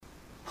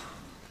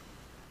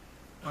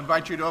I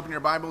invite you to open your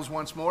Bibles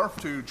once more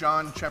to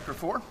John chapter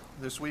 4.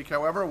 This week,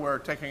 however, we're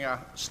taking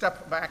a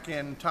step back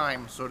in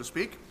time, so to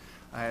speak,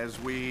 as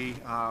we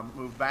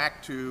move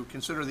back to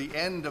consider the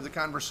end of the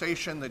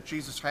conversation that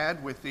Jesus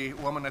had with the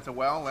woman at the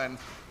well and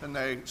then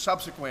the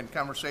subsequent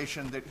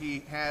conversation that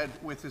he had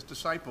with his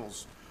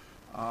disciples,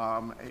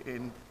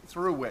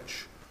 through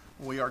which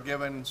we are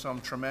given some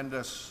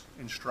tremendous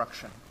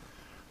instruction.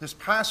 This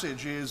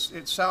passage is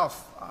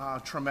itself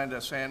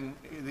tremendous, and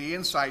the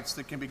insights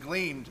that can be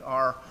gleaned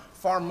are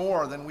far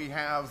more than we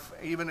have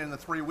even in the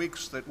 3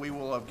 weeks that we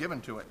will have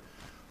given to it.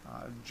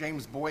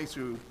 James Boyce,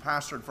 who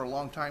pastored for a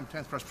long time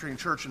 10th Presbyterian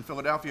Church in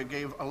Philadelphia,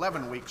 gave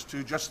 11 weeks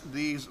to just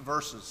these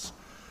verses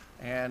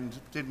and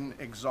didn't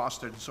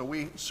exhaust it, so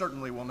we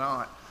certainly will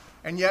not.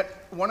 And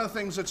yet, one of the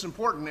things that's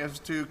important is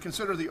to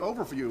consider the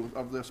overview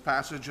of this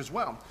passage as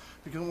well.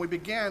 Because when we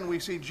began, we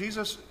see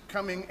Jesus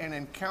coming and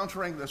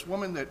encountering this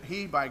woman that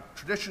he, by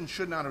tradition,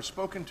 should not have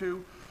spoken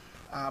to,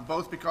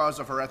 both because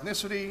of her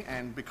ethnicity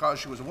and because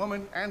she was a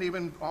woman, and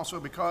even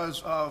also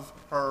because of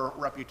her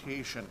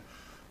reputation.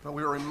 But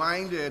we are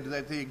reminded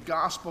that the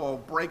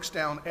gospel breaks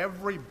down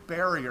every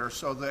barrier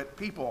so that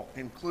people,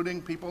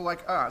 including people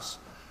like us,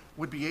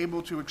 would be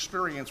able to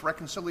experience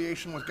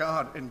reconciliation with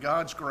God and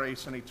God's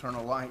grace and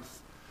eternal life.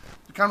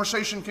 The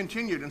conversation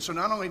continued, and so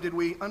not only did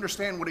we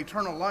understand what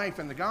eternal life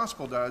in the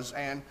gospel does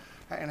and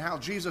how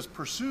Jesus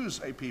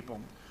pursues a people,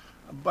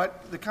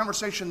 but the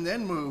conversation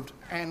then moved,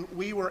 and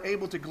we were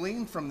able to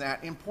glean from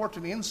that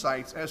important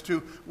insights as to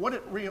what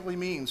it really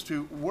means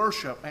to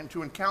worship and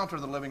to encounter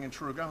the living and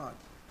true God.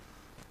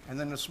 And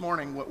then this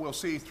morning, what we'll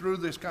see through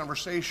this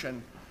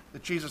conversation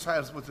that Jesus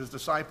has with his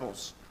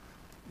disciples,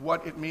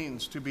 what it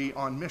means to be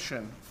on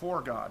mission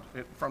for God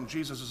from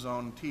Jesus'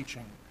 own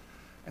teaching.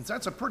 And so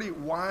that's a pretty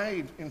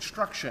wide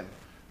instruction.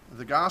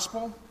 The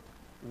gospel,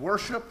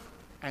 worship,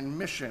 and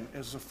mission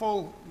is a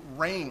full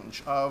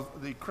range of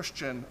the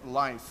Christian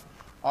life,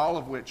 all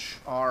of which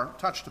are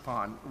touched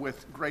upon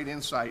with great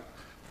insight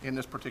in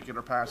this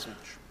particular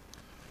passage.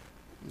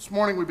 This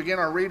morning we begin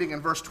our reading in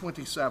verse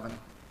 27,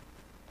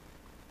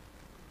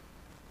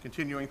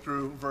 continuing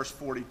through verse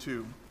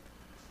 42.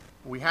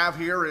 What we have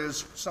here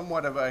is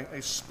somewhat of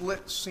a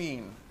split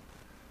scene.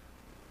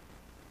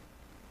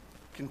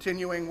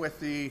 Continuing with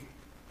the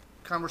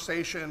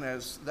conversation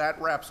as that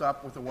wraps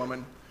up with the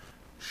woman,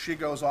 she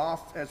goes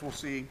off, as we'll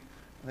see,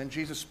 and then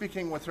Jesus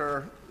speaking with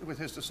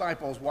his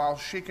disciples while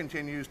she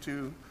continues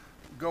to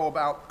go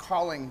about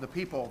calling the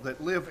people that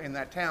live in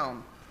that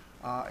town.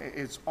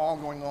 It's all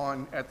going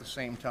on at the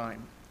same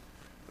time.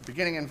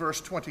 Beginning in verse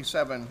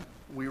 27,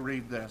 we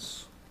read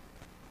this.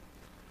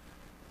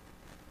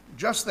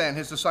 Just then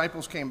his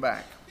disciples came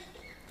back.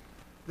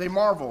 They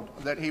marveled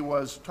that he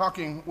was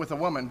talking with a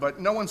woman, but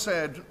no one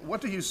said, "What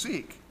do you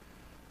seek?"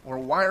 or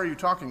 "Why are you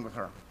talking with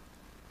her?"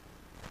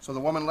 So the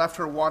woman left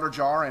her water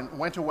jar and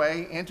went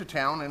away into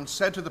town and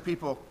said to the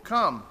people,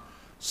 "Come,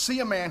 see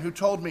a man who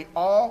told me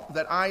all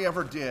that I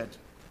ever did.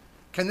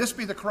 Can this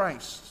be the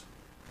Christ?"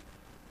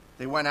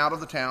 They went out of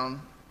the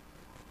town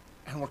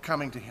and were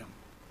coming to him.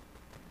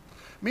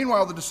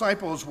 Meanwhile, the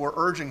disciples were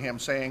urging him,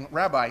 saying,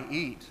 "Rabbi,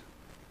 eat."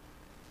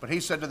 But he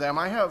said to them,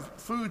 "I have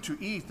food to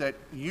eat that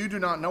you do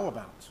not know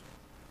about."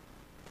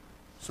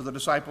 So the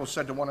disciples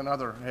said to one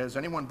another, "Has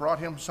anyone brought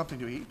him something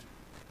to eat?"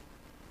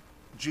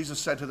 Jesus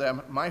said to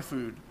them, "My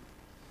food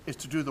is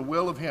to do the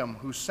will of him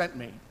who sent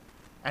me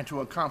and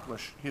to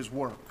accomplish his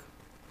work.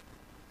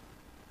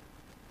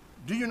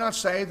 Do you not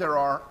say there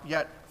are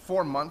yet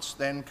 4 months,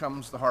 then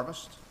comes the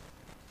harvest?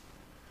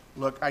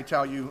 Look, I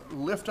tell you,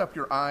 lift up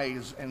your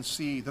eyes and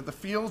see that the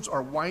fields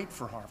are white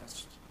for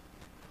harvest.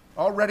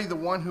 Already the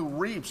one who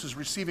reaps is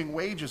receiving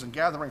wages and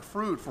gathering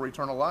fruit for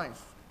eternal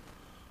life,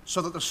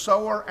 so that the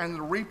sower and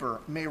the reaper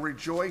may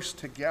rejoice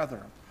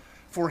together.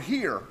 For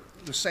here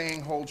the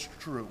saying holds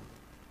true,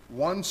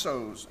 one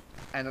sows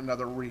and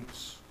another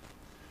reaps.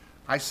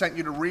 I sent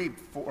you to reap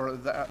for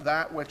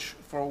that which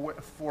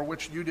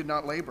you did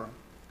not labor.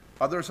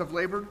 Others have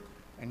labored,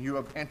 and you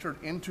have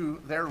entered into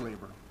their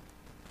labor."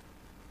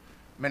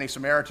 Many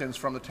Samaritans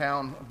from the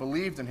town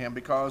believed in him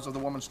because of the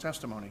woman's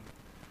testimony.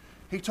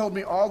 "He told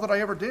me all that I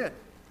ever did."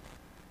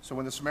 So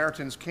when the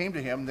Samaritans came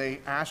to him,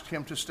 they asked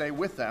him to stay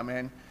with them,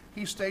 and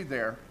he stayed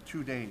there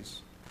 2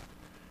 days.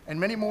 And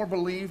many more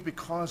believed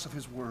because of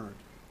his word.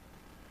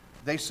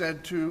 They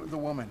said to the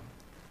woman,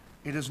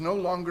 "It is no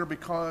longer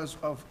because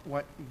of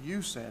what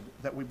you said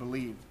that we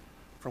believe,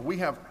 for we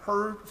have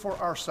heard for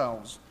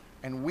ourselves,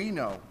 and we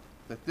know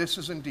that this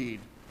is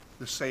indeed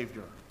the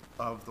Savior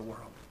of the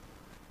world."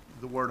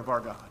 The word of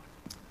our God.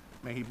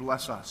 May he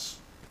bless us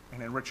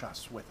and enrich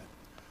us with it.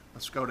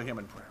 Let's go to him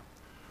in prayer.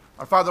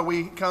 Our Father,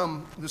 we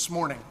come this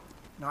morning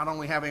not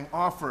only having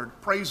offered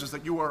praises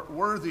that you are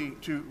worthy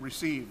to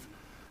receive,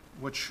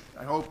 which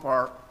I hope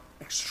are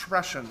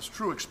expressions,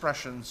 true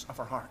expressions of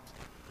our heart,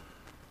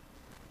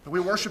 but we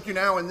worship you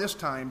now in this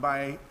time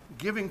by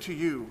giving to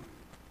you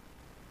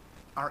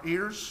our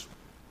ears,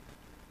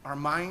 our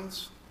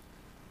minds,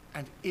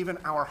 and even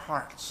our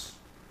hearts,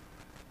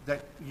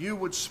 that you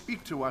would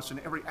speak to us in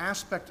every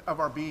aspect of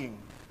our being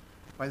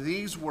by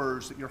these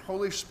words that your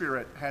Holy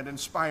Spirit had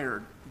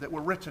inspired, that were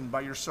written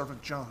by your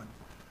servant John.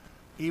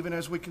 Even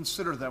as we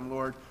consider them,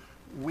 Lord,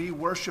 we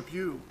worship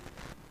you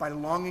by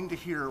longing to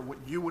hear what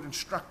you would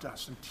instruct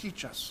us and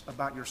teach us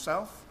about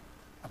yourself,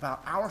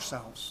 about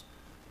ourselves,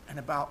 and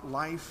about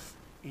life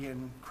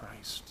in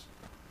Christ.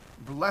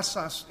 Bless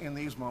us in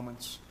these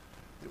moments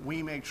that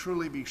we may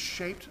truly be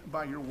shaped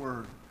by your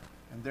word,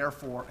 and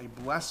therefore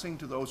a blessing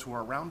to those who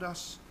are around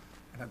us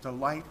and a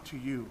delight to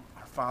you,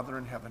 our Father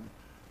in heaven,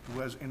 who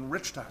has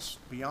enriched us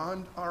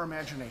beyond our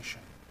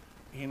imagination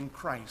in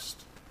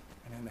Christ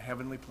and in the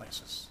heavenly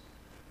places.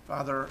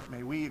 Father,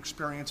 may we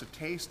experience a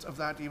taste of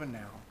that even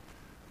now,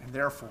 and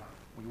therefore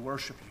we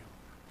worship you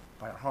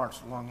by our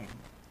hearts longing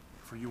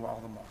for you all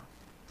the more.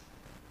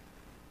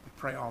 We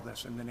pray all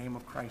this in the name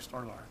of Christ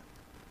our Lord.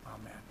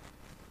 Amen.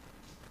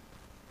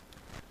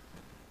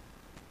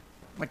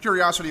 My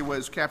curiosity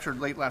was captured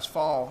late last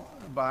fall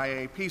by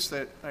a piece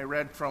that I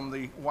read from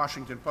the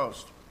Washington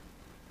Post.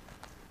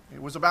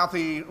 It was about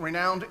the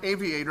renowned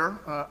aviator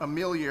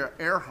Amelia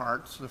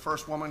Earhart, the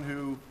first woman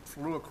who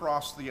flew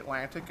across the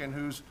Atlantic and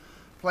whose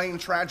plane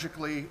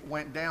tragically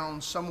went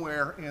down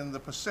somewhere in the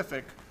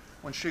Pacific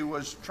when she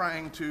was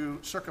trying to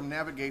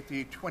circumnavigate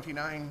the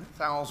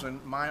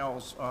 29,000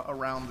 miles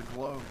around the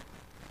globe.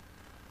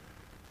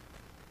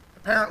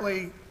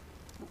 Apparently,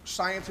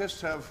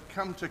 scientists have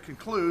come to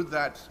conclude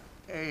that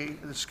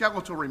the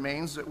skeletal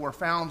remains that were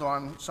found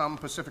on some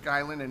Pacific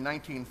island in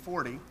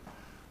 1940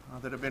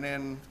 that have been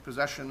in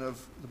possession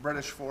of the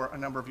British for a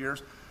number of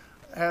years,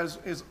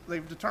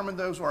 they've determined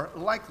those are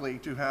likely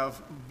to have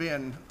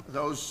been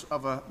those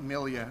of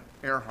Amelia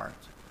Earhart.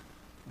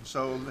 And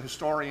so the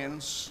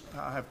historians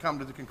have come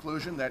to the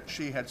conclusion that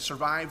she had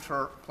survived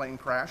her plane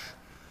crash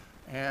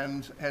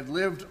and had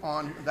lived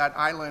on that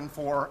island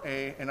for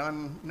an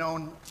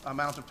unknown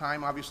amount of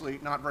time, obviously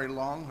not very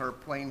long. Her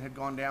plane had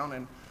gone down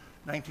in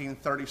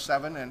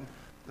 1937 and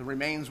the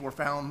remains were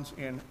found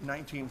in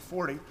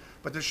 1940,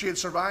 but that she had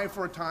survived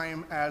for a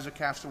time as a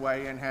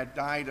castaway and had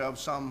died of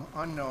some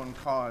unknown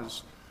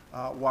cause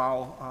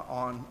while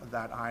on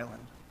that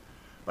island.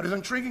 But as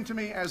intriguing to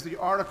me as the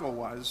article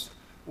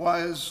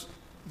was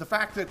the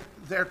fact that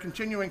they're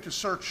continuing to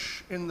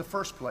search in the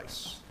first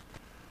place.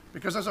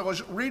 Because as I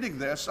was reading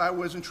this, I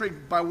was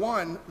intrigued by,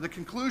 one, the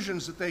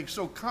conclusions that they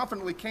so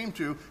confidently came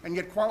to, and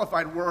yet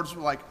qualified words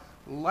like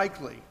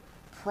likely,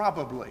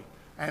 probably.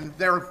 And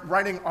they're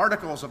writing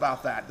articles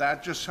about that.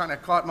 That just kind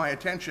of caught my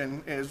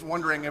attention, is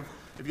wondering if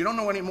you don't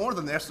know any more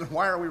than this, then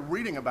why are we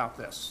reading about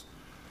this?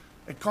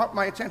 It caught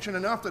my attention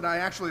enough that I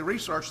actually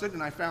researched it,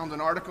 and I found an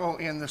article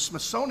in the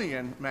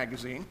Smithsonian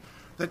magazine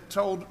that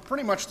told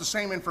pretty much the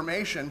same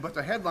information, but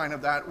the headline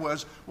of that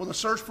was, will the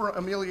search for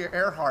Amelia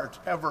Earhart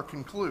ever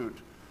conclude?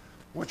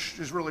 Which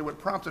is really what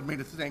prompted me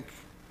to think,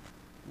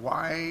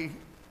 why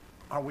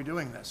are we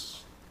doing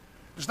this?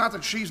 It's not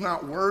that she's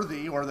not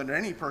worthy or that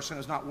any person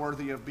is not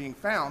worthy of being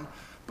found,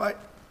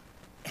 but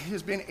it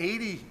has been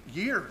 80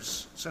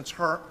 years since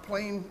her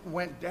plane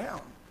went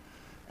down.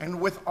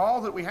 And with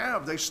all that we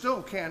have, they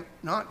still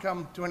cannot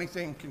come to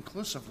anything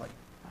conclusively.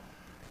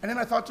 And then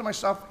I thought to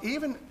myself,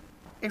 even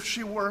if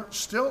she were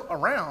still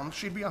around,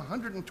 she'd be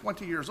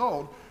 120 years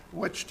old,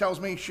 which tells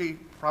me she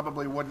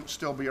probably wouldn't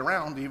still be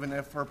around even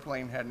if her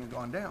plane hadn't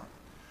gone down.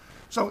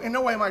 So in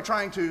no way am I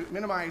trying to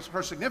minimize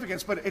her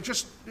significance, but it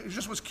just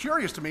was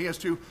curious to me as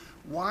to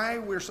why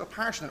we're so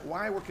passionate,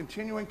 why we're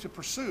continuing to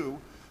pursue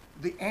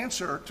the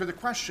answer to the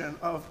question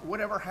of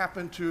whatever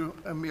happened to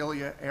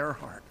Amelia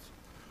Earhart.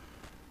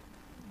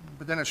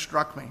 But then it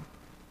struck me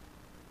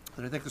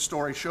that I think the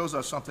story shows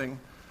us something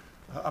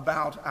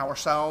about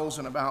ourselves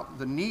and about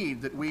the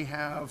need that we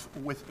have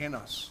within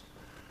us.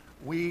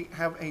 We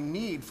have a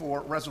need for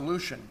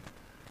resolution.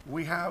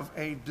 We have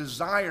a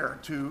desire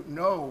to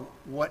know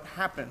what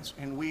happens,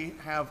 and we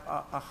have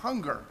a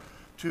hunger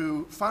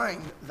to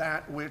find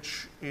that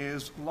which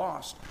is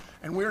lost.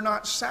 And we're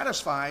not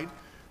satisfied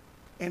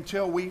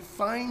until we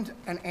find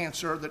an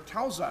answer that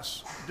tells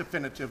us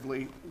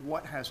definitively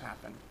what has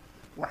happened.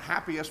 We're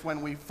happiest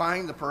when we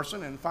find the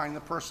person and find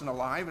the person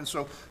alive, and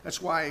so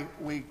that's why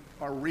we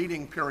are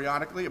reading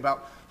periodically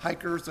about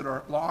hikers that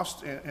are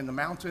lost in the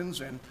mountains,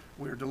 and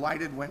we're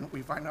delighted when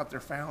we find out they're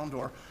found,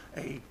 or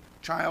a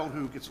child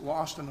who gets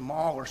lost in the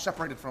mall or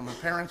separated from their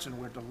parents, and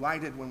we're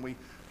delighted when we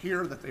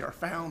hear that they are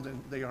found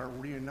and they are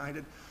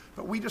reunited.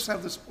 But we just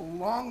have this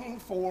longing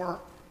for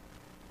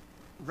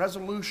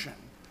resolution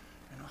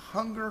and a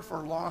hunger for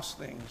lost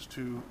things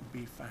to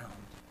be found.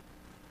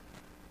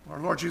 Our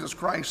Lord Jesus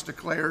Christ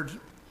declared,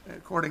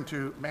 according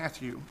to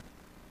Matthew,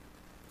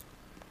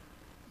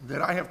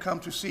 that I have come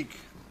to seek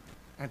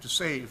and to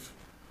save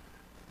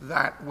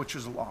that which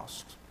is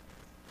lost.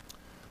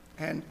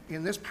 And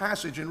in this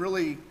passage, and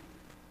really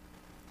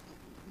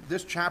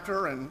this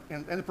chapter and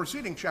the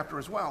preceding chapter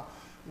as well,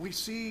 we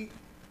see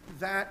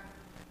that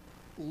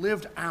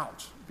lived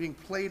out, being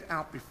played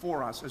out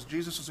before us as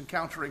Jesus is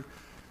encountering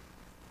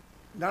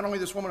not only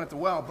this woman at the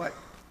well, but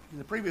in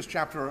the previous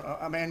chapter,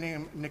 a man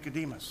named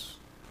Nicodemus.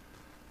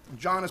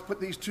 John has put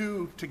these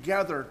two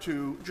together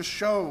to just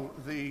show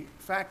the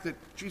fact that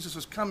Jesus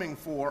is coming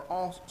for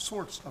all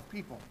sorts of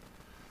people.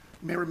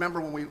 You may remember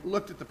when we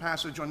looked at the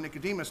passage on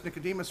Nicodemus.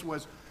 Nicodemus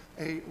was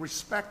a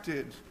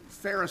respected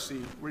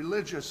Pharisee,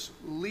 religious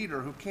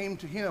leader who came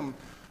to him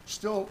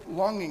still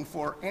longing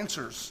for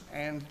answers,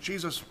 and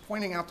Jesus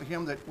pointing out to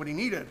him that what he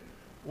needed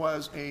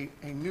was a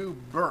new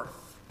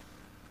birth.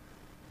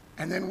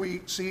 And then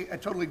we see a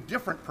totally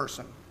different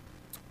person,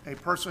 a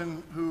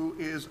person who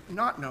is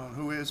not known,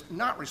 who is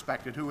not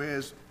respected, who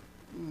is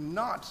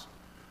not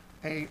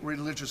a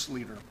religious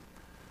leader.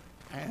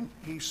 And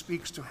he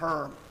speaks to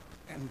her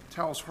and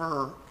tells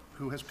her,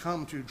 who has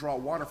come to draw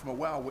water from a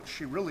well, what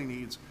she really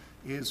needs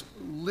is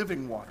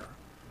living water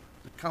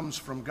that comes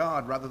from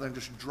God rather than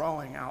just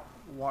drawing out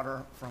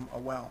water from a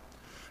well.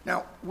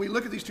 Now, we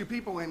look at these two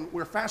people and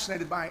we're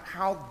fascinated by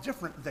how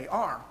different they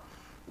are.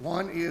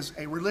 One is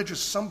a religious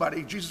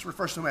somebody. Jesus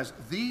refers to him as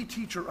the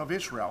teacher of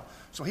Israel.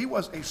 So he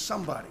was a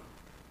somebody.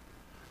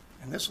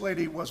 And this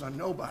lady was a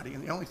nobody,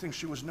 and the only thing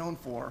she was known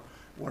for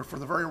were for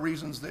the very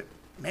reasons that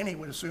many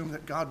would assume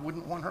that God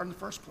wouldn't want her in the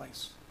first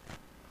place.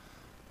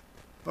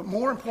 But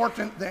more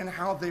important than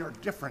how they are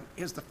different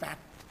is the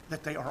fact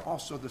that they are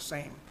also the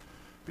same.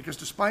 Because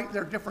despite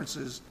their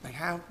differences, they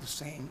have the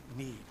same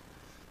need.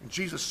 And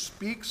Jesus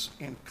speaks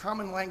in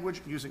common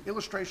language using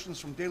illustrations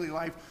from daily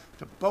life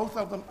to both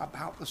of them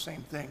about the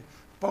same thing.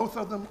 Both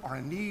of them are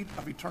in need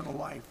of eternal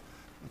life.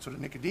 And so to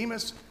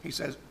Nicodemus, he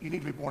says, you need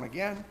to be born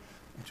again.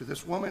 And to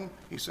this woman,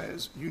 he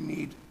says, you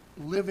need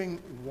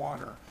living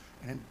water.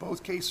 And in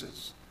both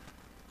cases,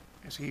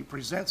 as he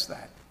presents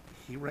that,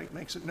 he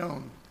makes it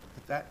known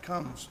that that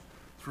comes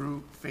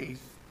through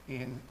faith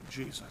in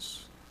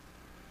Jesus.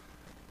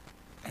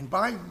 And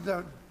by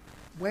the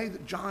way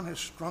that John has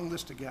strung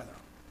this together,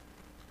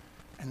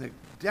 and the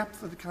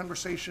depth of the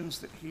conversations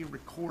that he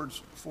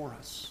records for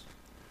us,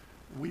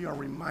 we are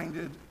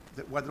reminded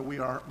that whether we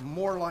are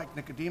more like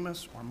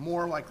Nicodemus or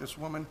more like this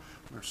woman,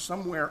 we're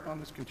somewhere on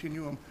this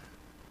continuum,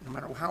 no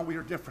matter how we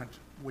are different,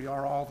 we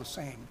are all the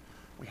same.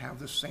 We have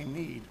the same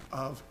need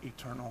of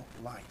eternal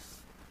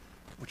life,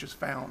 which is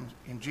found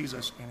in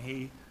Jesus, and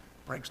he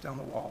breaks down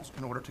the walls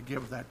in order to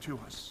give that to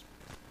us.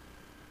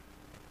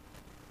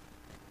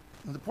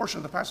 In the portion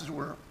of the passage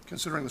we're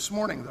considering this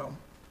morning, though,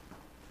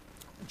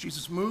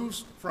 Jesus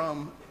moves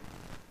from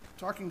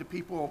talking to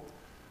people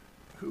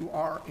who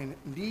are in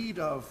need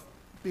of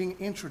being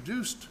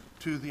introduced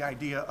to the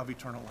idea of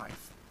eternal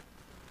life,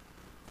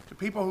 to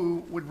people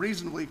who would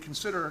reasonably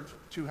consider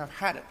to have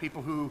had it,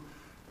 people who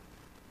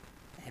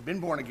had been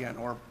born again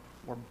or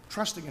were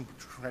trusting in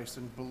Christ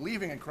and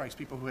believing in Christ,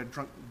 people who had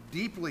drunk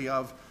deeply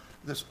of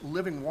this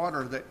living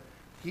water that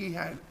he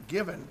had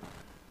given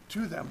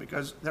to them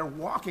because they're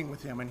walking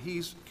with him and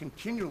he's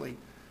continually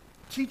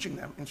teaching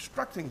them,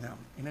 instructing them,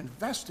 and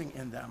investing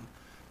in them.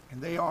 And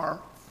they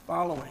are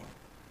following,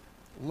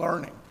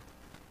 learning,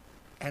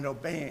 and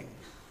obeying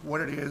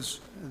what it is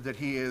that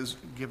he is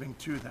giving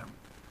to them.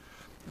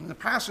 In the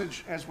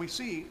passage, as we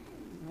see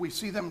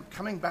them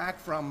coming back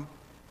from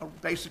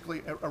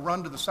basically a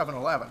run to the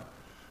 7-Eleven.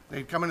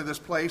 They'd come into this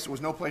place. There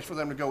was no place for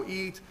them to go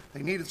eat.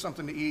 They needed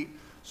something to eat.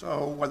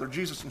 So whether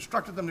Jesus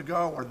instructed them to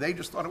go or they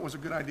just thought it was a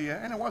good idea,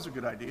 and it was a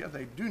good idea,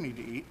 they do need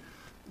to eat,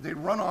 they'd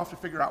run off to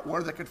figure out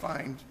where they could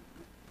find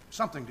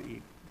something to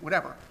eat,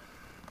 whatever.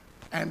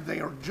 And they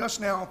are just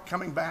now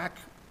coming back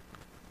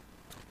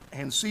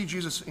and see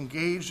Jesus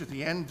engaged at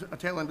the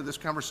tail end of this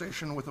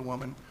conversation with a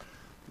woman.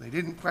 They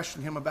didn't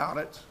question him about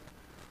it.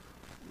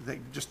 They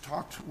just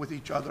talked with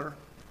each other.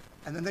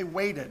 And then they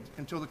waited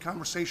until the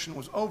conversation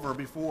was over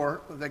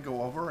before they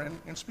go over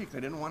and speak. They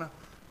didn't want to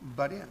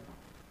butt in.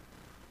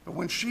 But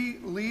when she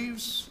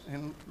leaves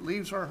and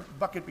leaves her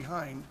bucket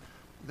behind,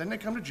 then they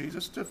come to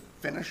Jesus to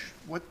finish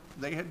what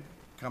they had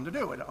come to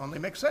do. It only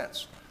makes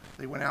sense.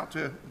 They went out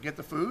to get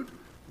the food.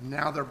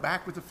 Now they're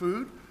back with the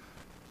food.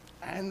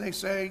 And they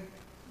say,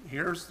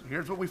 here's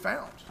what we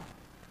found.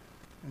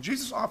 And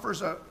Jesus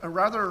offers a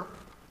rather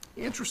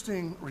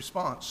interesting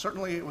response.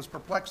 Certainly it was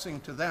perplexing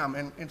to them,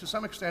 and to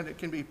some extent it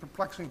can be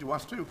perplexing to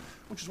us too,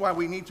 which is why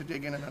we need to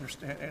dig in and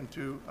understand and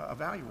to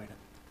evaluate it.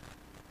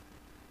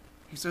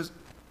 He says,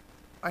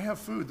 I have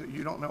food that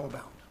you don't know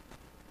about.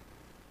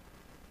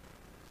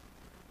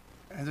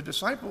 And the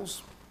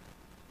disciples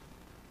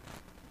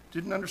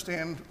didn't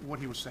understand what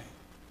he was saying.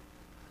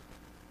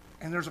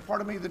 And there's a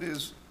part of me that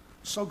is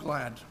so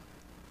glad,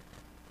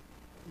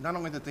 not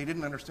only that they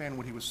didn't understand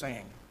what he was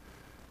saying,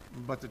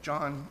 but that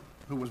John,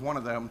 who was one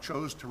of them,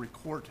 chose to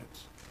record it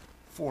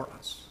for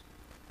us.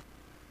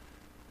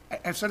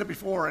 I've said it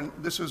before, and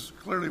this is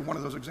clearly one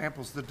of those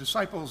examples. The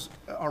disciples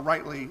are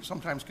rightly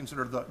sometimes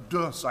considered the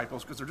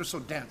disciples because they're just so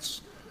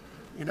dense.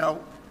 You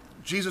know,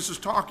 Jesus is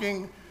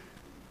talking,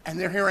 and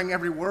they're hearing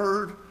every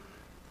word,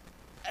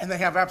 and they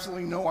have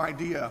absolutely no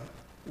idea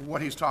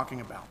what he's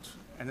talking about.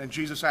 And then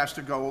Jesus has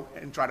to go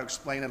and try to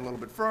explain it a little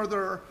bit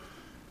further.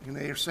 And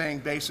they are saying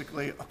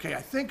basically, okay,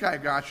 I think I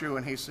got you.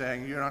 And he's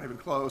saying, you're not even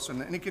close.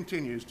 And he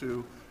continues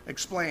to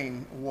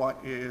explain what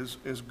is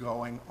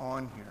going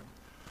on here.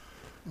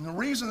 And the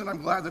reason that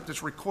I'm glad that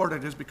this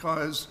recorded is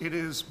because it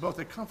is both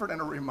a comfort and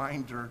a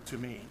reminder to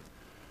me.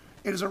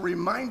 It is a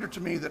reminder to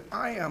me that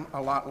I am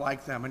a lot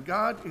like them, and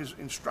God is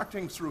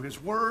instructing through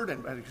his word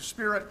and by his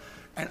spirit,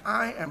 and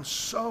I am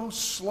so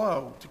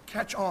slow to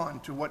catch on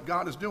to what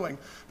God is doing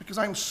because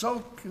I'm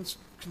so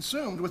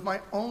consumed with my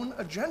own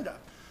agenda.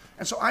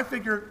 And so I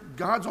figure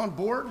God's on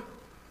board,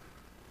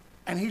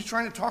 and he's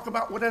trying to talk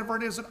about whatever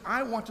it is that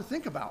I want to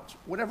think about,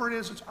 whatever it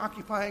is that's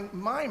occupying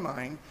my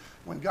mind,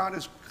 when God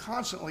is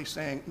constantly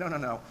saying,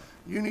 no,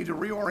 you need to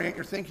reorient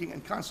your thinking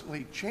and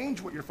constantly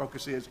change what your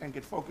focus is and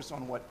get focused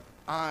on what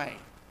I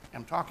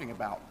am talking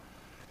about.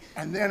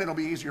 And then it'll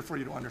be easier for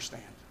you to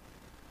understand.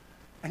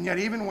 And yet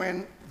even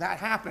when that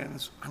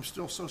happens, I'm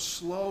still so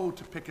slow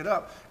to pick it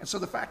up. And so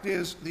the fact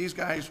is, these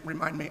guys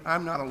remind me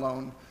I'm not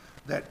alone,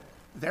 that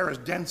they're as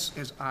dense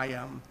as I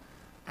am,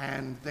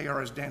 and they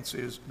are as dense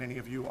as many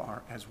of you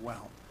are as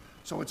well.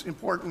 So it's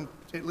important,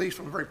 at least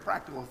from a very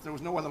practical, if there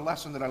was no other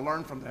lesson that I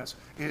learned from this,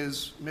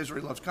 is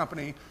misery loves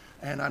company,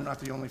 and I'm not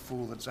the only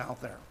fool that's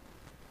out there.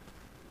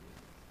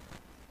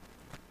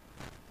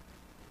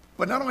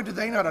 But not only did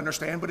they not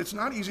understand, but it's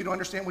not easy to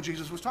understand what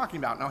Jesus was talking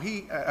about. Now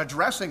he,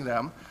 addressing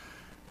them,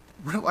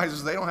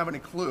 realizes they don't have any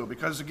clue,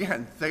 because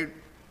again,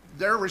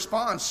 their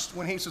response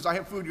when he says, I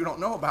have food you don't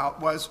know about,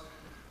 was,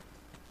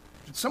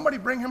 did somebody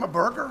bring him a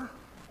burger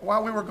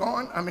while we were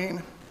gone? I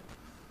mean,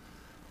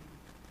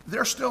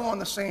 they're still on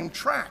the same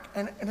track,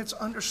 and it's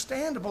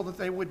understandable that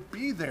they would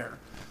be there.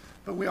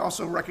 But we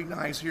also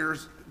recognize here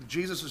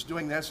Jesus is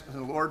doing this, and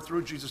the Lord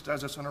through Jesus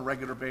does this on a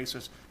regular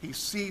basis. He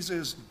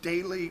seizes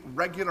daily,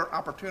 regular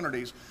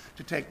opportunities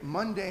to take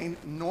mundane,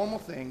 normal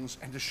things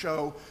and to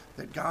show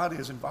that God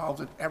is involved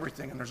in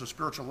everything, and there's a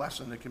spiritual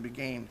lesson that can be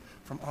gained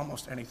from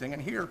almost anything.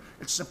 And here,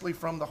 it's simply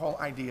from the whole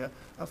idea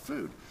of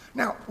food.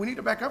 Now, we need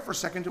to back up for a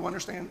second to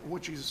understand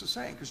what Jesus is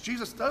saying, because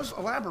Jesus does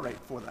elaborate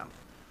for them.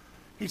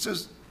 He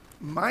says,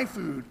 my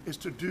food is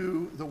to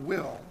do the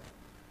will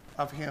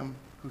of him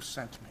who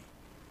sent me.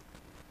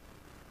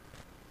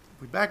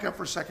 If we back up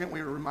for a second,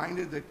 we are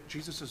reminded that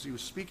Jesus, as he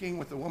was speaking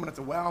with the woman at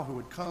the well who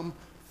had come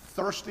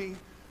thirsty,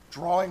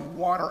 drawing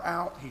water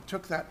out, he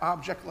took that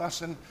object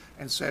lesson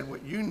and said,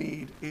 what you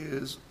need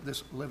is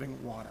this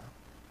living water,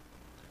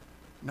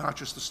 not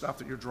just the stuff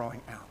that you're drawing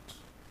out.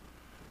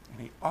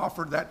 And he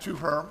offered that to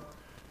her,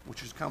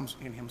 which comes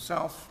in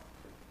himself,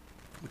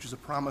 which is a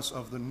promise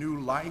of the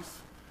new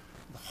life,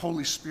 the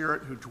Holy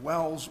Spirit who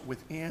dwells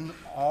within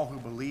all who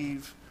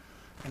believe,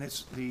 and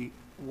it's the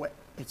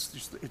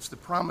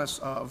promise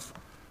of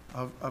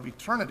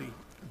eternity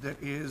that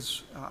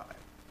is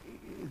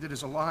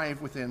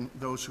alive within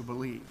those who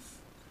believe.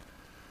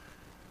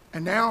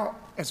 And now,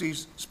 as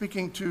he's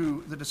speaking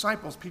to the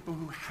disciples, people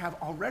who have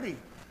already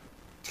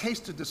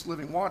tasted this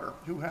living water,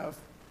 who have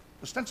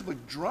ostensibly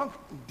drunk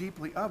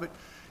deeply of it,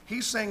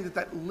 he's saying that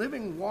that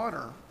living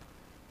water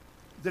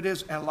that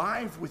is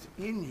alive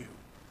within you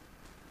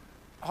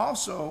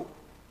also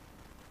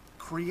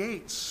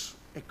creates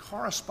a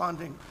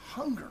corresponding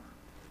hunger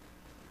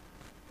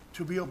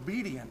to be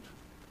obedient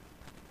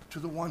to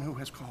the one who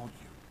has called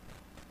you.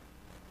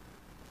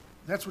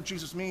 That's what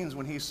Jesus means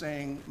when he's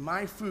saying,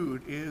 my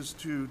food is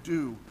to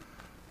do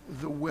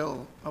the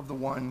will of the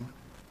one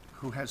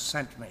who has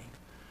sent me.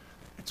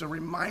 It's a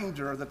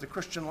reminder that the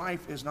Christian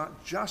life is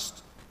not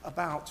just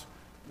about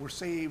we're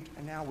saved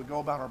and now we go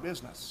about our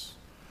business,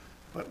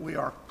 but we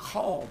are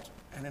called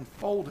and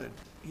enfolded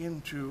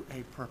into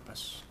a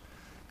purpose.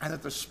 And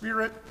that the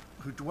Spirit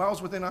who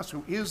dwells within us,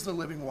 who is the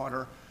living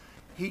water,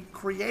 he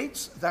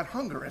creates that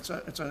hunger. It's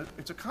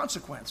a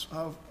consequence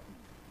of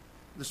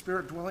the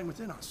Spirit dwelling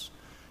within us.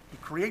 He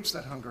creates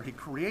that hunger. He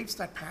creates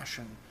that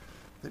passion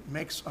that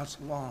makes us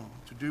long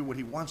to do what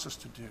he wants us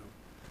to do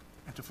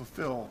and to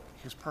fulfill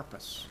his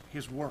purpose,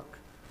 his work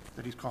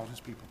that he's called his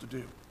people to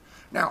do.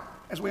 Now,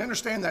 as we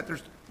understand that,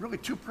 there's really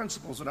two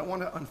principles that I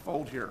want to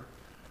unfold here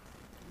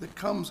that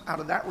comes out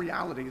of that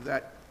reality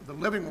that the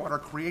living water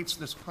creates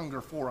this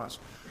hunger for us,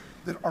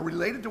 that are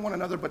related to one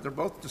another, but they're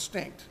both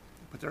distinct,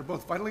 but they're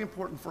both vitally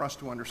important for us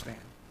to understand.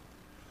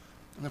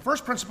 And the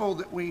first principle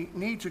that we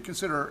need to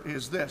consider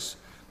is this,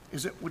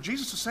 is that what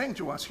Jesus is saying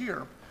to us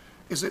here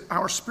is that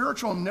our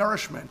spiritual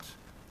nourishment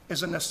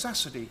is a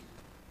necessity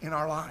in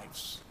our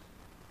lives.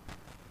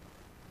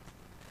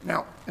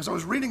 Now, as I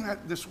was reading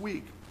that this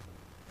week,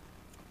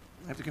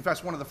 I have to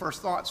confess one of the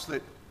first thoughts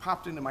that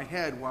popped into my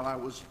head while I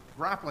was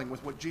grappling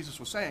with what Jesus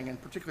was saying,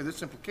 and particularly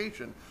this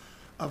implication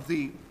of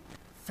the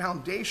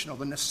foundational,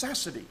 the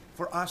necessity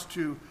for us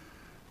to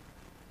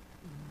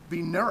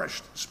be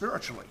nourished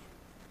spiritually,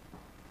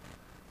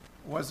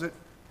 was that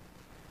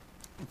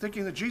I'm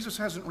thinking that Jesus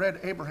hasn't read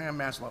Abraham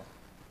Maslow,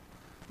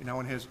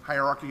 in his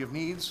hierarchy of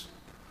needs.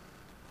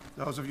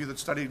 Those of you that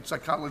studied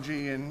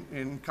psychology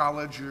in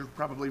college, you're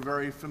probably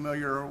very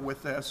familiar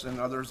with this, and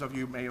others of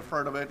you may have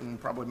heard of it, and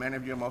probably many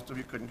of you, most of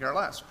you couldn't care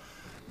less.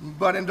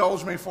 But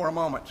indulge me for a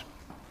moment.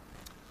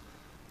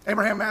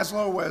 Abraham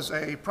Maslow was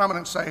a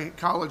prominent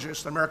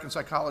psychologist, American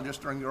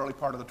psychologist during the early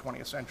part of the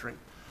 20th century.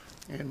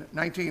 In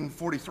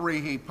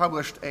 1943, he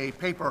published a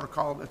paper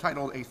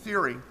titled A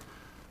Theory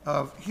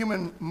of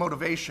human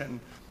motivation,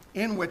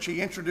 in which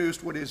he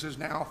introduced what is his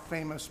now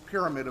famous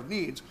pyramid of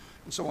needs.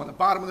 And so on the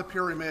bottom of the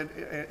pyramid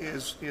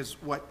is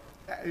what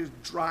is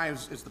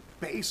the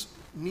base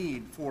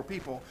need for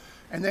people.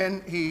 And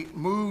then he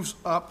moves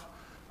up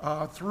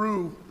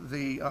through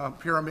the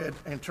pyramid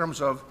in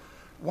terms of,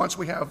 once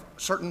we have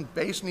certain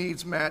base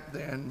needs met,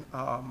 then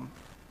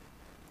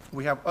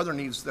we have other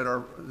needs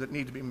that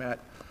need to be met.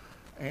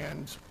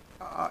 And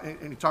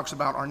he talks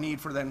about our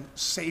need for then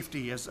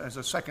safety as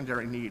a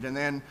secondary need, and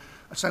then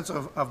a sense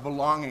of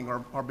belonging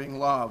or being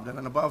loved. And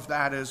then above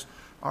that is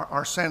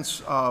our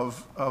sense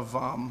of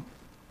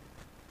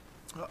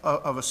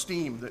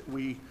esteem, that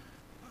we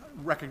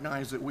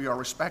recognize that we are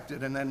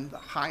respected. And then the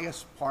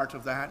highest part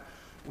of that,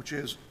 which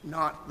is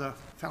not the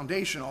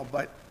foundational,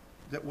 but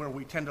that where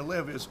we tend to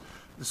live, is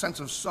the sense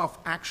of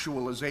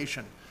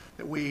self-actualization,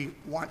 that we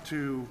want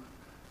to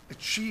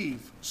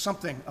achieve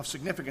something of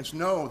significance,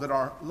 know that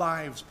our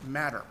lives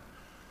matter.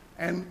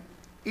 And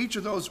each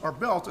of those are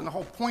built, and the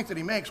whole point that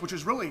he makes, which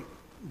is really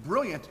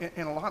brilliant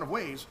in a lot of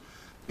ways,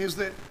 is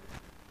that,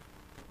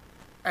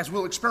 as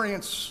we'll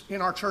experience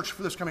in our church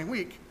for this coming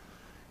week,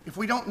 if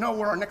we don't know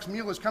where our next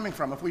meal is coming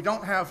from, if we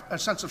don't have a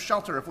sense of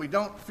shelter, if we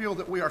don't feel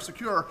that we are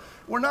secure,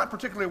 we're not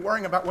particularly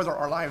worrying about whether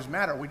our lives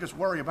matter. We just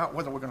worry about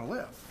whether we're going to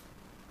live.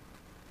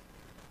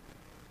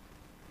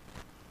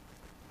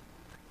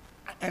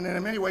 And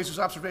in many ways, his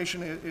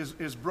observation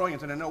is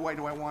brilliant, and in no way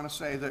do I want to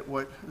say that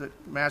what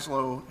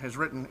Maslow has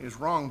written is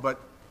wrong, but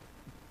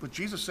what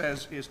Jesus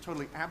says is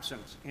totally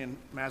absent in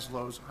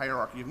Maslow's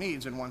hierarchy of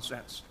needs in one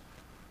sense.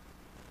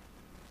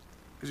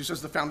 Because he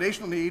says the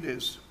foundational need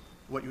is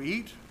what you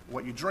eat,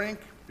 what you drink,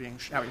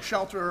 having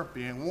shelter,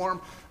 being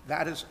warm.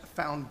 That is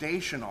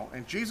foundational.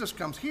 And Jesus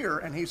comes here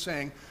and he's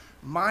saying,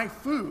 my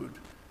food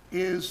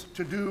is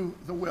to do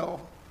the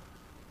will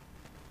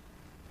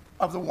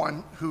of the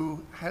one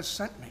who has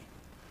sent me.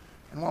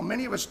 And while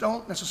many of us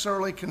don't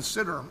necessarily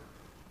consider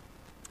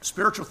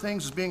spiritual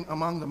things as being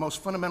among the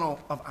most fundamental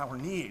of our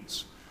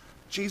needs,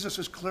 Jesus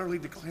is clearly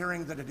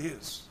declaring that it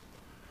is.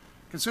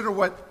 Consider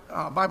what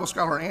Bible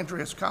scholar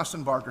Andreas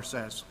Kostenbarger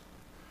says.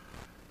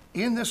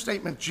 In this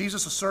statement,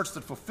 Jesus asserts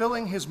that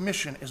fulfilling his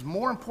mission is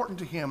more important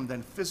to him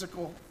than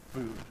physical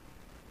food.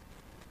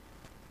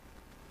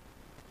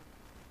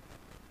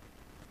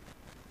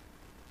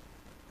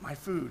 My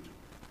food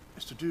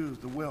is to do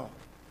the will.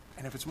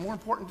 And if it's more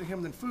important to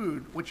him than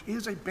food, which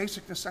is a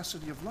basic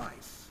necessity of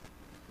life,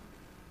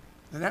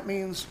 then that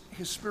means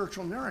his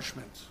spiritual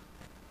nourishment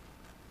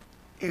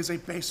is a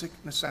basic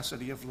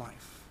necessity of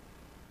life.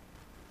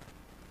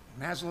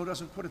 Maslow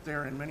doesn't put it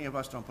there, and many of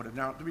us don't put it.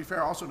 Now, to be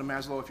fair also to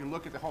Maslow, if you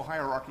look at the whole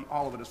hierarchy,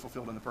 all of it is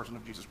fulfilled in the person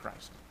of Jesus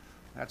Christ.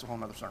 That's a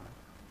whole other sermon.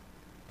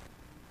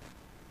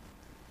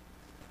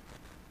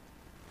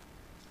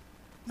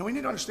 Now, we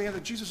need to understand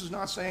that Jesus is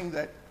not saying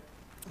that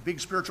being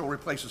spiritual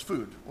replaces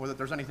food, or that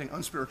there's anything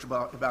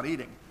unspiritual about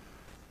eating.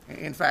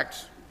 In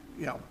fact,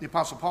 the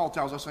Apostle Paul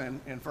tells us in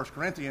 1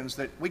 Corinthians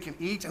that we can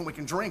eat and we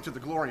can drink to the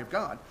glory of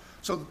God.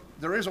 So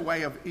there is a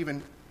way of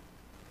even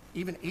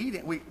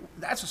eating.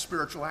 That's a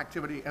spiritual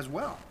activity as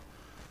well.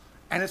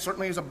 And it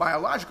certainly is a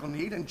biological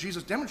need, and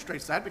Jesus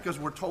demonstrates that because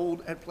we're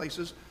told at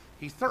places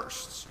he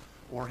thirsts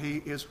or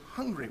he is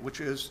hungry, which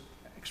is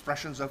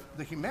expressions of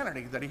the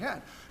humanity that he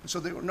had. And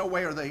so no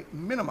way are they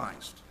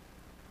minimized.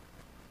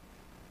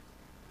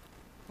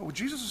 But what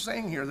Jesus is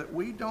saying here that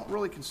we don't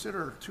really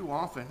consider too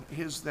often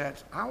is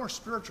that our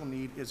spiritual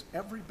need is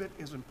every bit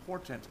as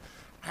important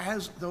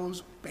as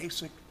those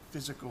basic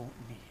physical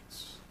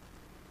needs.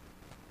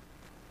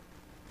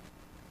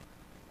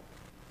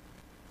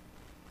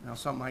 Now,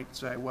 some might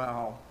say,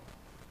 well,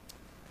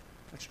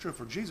 that's true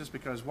for Jesus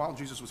because while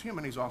Jesus was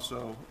human, he's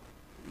also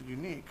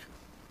unique.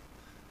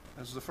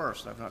 This is the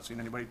first. I've not seen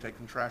anybody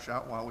taking trash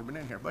out while we've been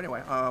in here. But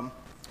anyway,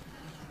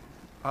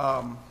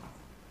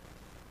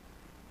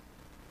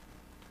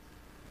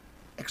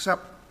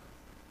 except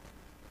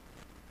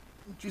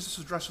Jesus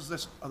addresses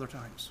this other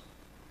times.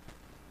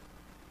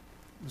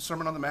 In the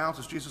Sermon on the Mount,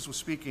 as Jesus was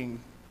speaking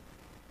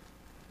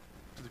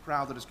to the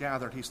crowd that is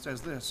gathered, he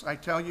says this, I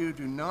tell you,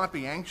 do not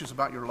be anxious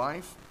about your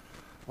life,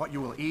 what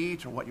you will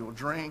eat or what you will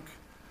drink,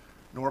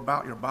 nor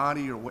about your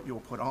body or what you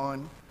will put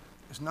on.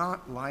 Is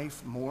not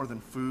life more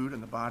than food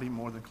and the body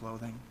more than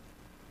clothing?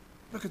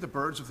 Look at the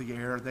birds of the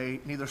air.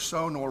 They neither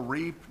sow nor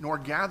reap nor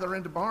gather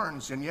into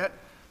barns, and yet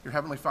your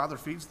heavenly Father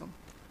feeds them.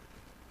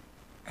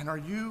 And are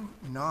you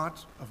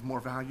not of more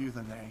value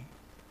than they?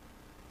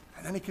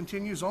 And then he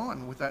continues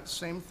on with that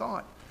same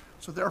thought.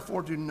 So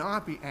therefore do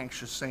not be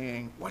anxious,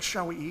 saying, what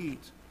shall we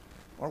eat?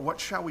 Or what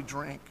shall we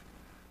drink?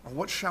 Or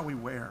what shall we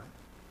wear?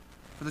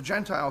 For the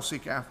Gentiles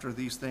seek after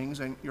these things,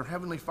 and your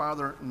heavenly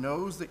Father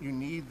knows that you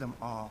need them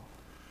all.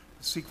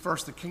 Seek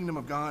first the kingdom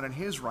of God and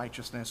his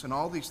righteousness, and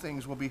all these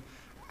things will be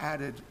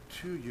added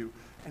to you.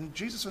 And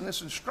Jesus in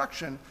this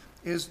instruction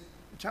is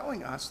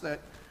telling us that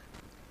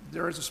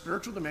there is a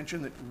spiritual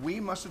dimension that we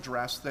must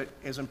address that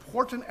as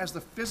important as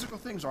the physical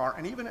things are,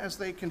 and even as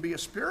they can be a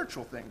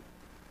spiritual thing,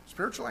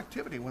 spiritual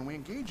activity when we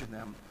engage in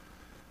them,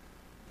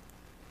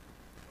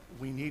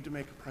 we need to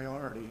make a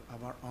priority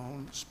of our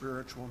own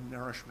spiritual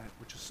nourishment,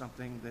 which is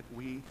something that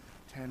we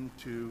tend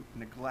to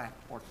neglect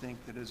or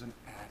think that is an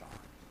add-on.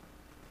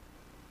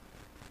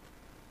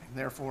 And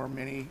therefore,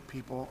 many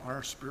people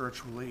are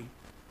spiritually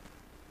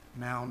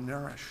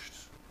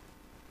malnourished.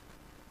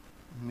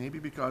 Maybe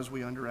because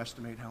we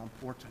underestimate how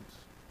important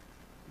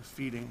the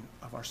feeding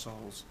of our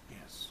souls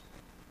is.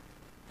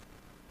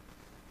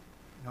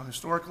 Now,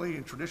 historically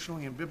and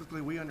traditionally and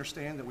biblically, we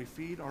understand that we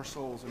feed our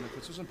souls, and if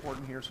this is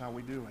important, here's how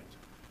we do it.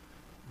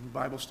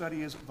 Bible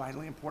study is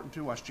vitally important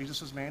to us. Jesus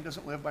says, man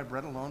doesn't live by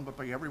bread alone, but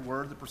by every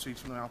word that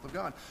proceeds from the mouth of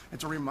God.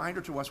 It's a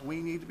reminder to us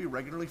we need to be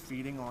regularly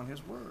feeding on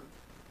his word.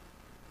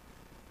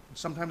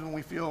 Sometimes when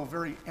we feel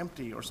very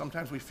empty or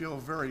sometimes we feel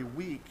very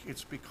weak,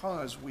 it's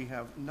because we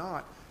have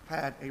not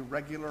had a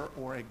regular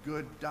or a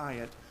good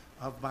diet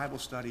of Bible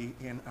study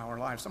in our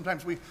lives.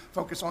 Sometimes we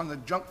focus on the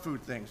junk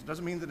food things. It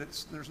doesn't mean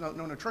that there's no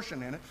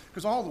nutrition in it,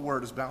 because all the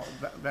word is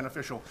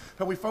beneficial.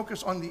 But we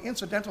focus on the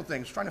incidental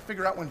things, trying to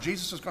figure out when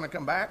Jesus is going to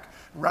come back,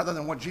 rather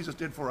than what Jesus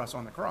did for us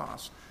on the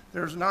cross.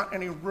 There's not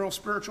any real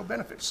spiritual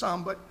benefit.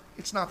 Some, but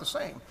it's not the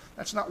same.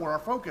 That's not where our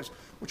focus,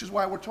 which is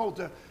why we're told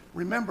to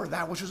remember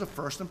that which is of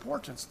first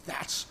importance.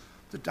 That's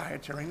the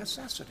dietary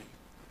necessity.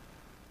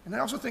 And I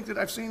also think that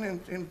I've seen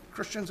in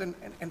Christians,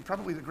 and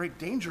probably the great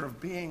danger of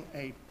being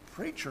a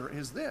preacher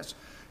is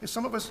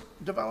some of us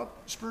develop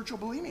spiritual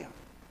bulimia,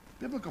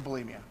 biblical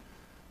bulimia.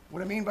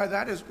 What I mean by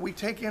that is we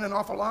take in an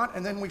awful lot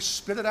and then we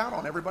spit it out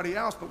on everybody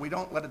else, but we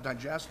don't let it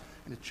digest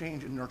and to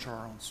change and nurture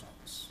our own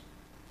souls.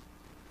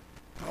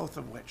 Both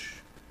of which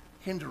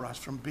hinder us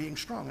from being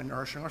strong and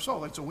nourishing our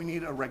soul. And so we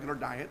need a regular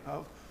diet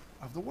of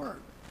the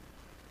word.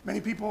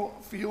 Many people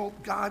feel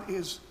God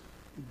is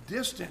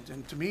distant,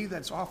 and to me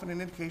that's often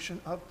an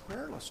indication of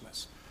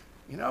prayerlessness.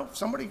 You know,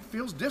 somebody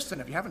feels distant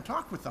if you haven't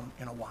talked with them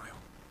in a while.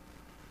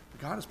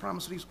 God has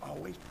promised that he's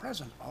always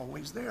present,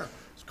 always there.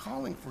 He's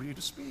calling for you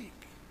to speak.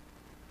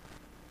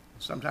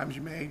 Sometimes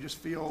you may just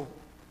feel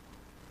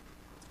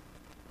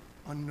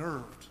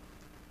unnerved.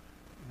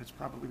 And it's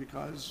probably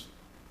because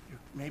you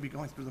may be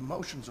going through the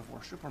motions of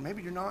worship, or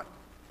maybe you're not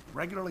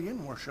regularly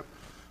in worship,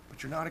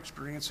 but you're not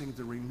experiencing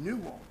the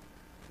renewal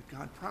that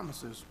God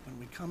promises when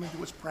we come into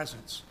his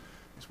presence,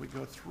 as we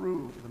go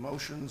through the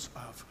motions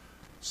of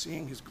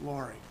seeing his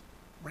glory,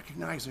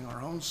 recognizing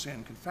our own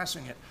sin,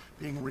 confessing it,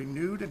 being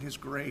renewed in his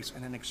grace,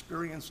 and an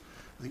experience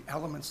of the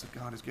elements that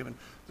God has given.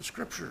 The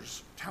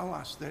scriptures tell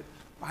us that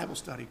Bible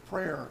study,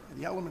 prayer, and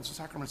the elements and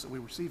sacraments that we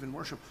receive in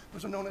worship,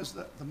 those are known as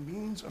the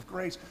means of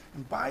grace,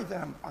 and by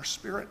them our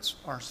spirits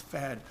are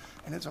fed,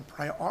 and it's a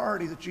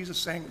priority that Jesus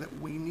is saying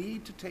that we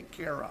need to take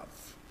care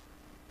of.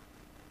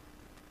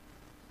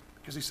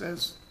 Because he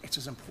says it's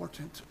as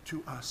important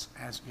to us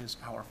as is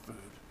our food.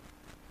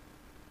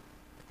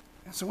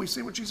 And so we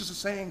see what Jesus is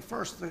saying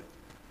first, that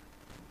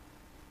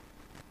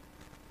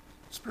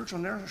spiritual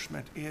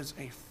nourishment is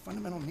a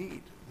fundamental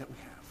need that we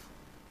have.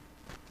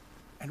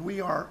 And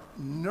we are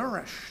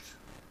nourished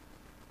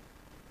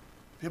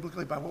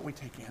biblically by what we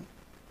take in.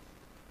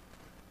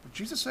 But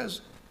Jesus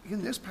says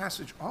in this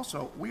passage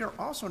also, we are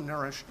also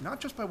nourished not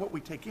just by what we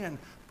take in,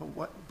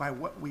 but by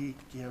what we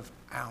give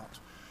out.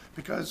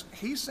 Because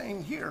he's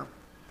saying here,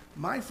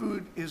 my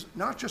food is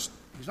not just,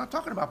 he's not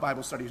talking about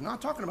Bible study, he's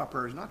not talking about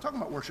prayer, he's not talking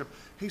about worship.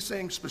 He's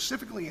saying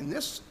specifically in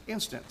this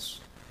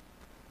instance,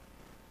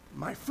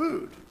 my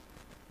food,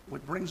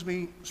 what brings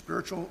me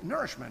spiritual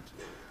nourishment,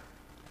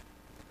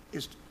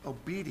 is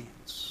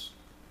obedience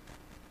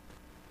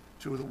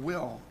to the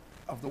will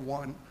of the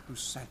one who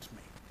sent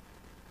me.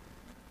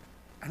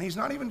 And he's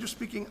not even just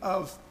speaking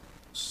of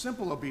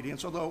simple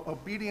obedience, although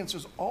obedience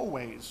is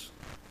always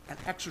an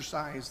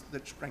exercise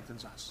that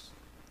strengthens us.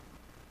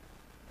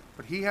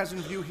 But he has in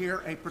view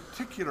here a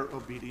particular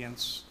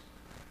obedience.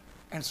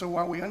 And so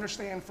while we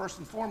understand first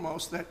and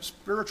foremost that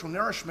spiritual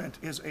nourishment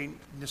is a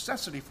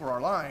necessity for our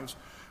lives,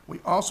 we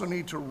also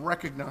need to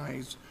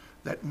recognize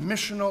that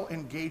missional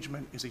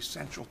engagement is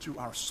essential to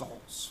our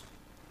souls.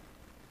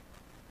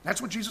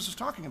 That's what Jesus is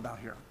talking about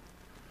here.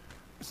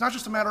 It's not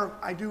just a matter of,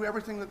 I do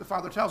everything that the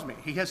Father tells me.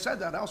 He has said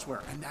that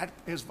elsewhere, and that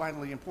is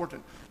vitally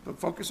important. But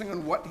focusing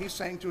on what he's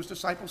saying to his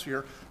disciples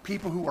here,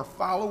 people who are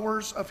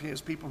followers of his,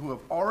 people who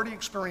have already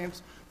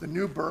experienced the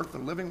new birth, the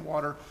living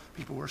water,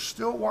 people who are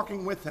still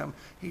walking with him,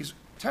 he's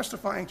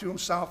testifying to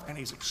himself, and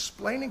he's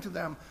explaining to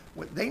them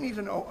what they need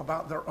to know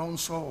about their own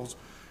souls.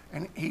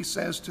 And he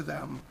says to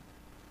them,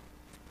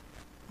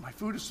 my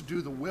food is to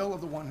do the will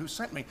of the one who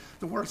sent me.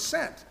 The word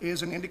sent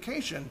is an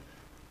indication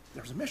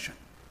there's a mission.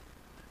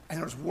 And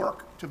there's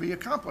work to be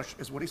accomplished,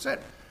 is what he said.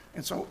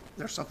 And so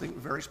there's something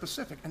very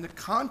specific. And the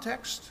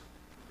context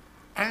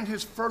and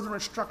his further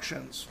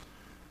instructions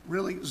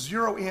really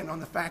zero in on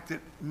the fact that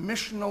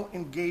missional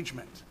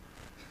engagement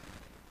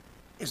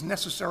is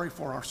necessary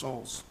for our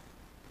souls.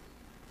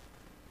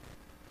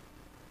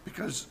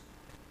 Because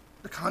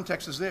the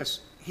context is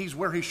this: he's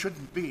where he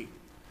shouldn't be.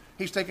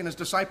 He's taken his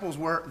disciples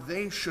where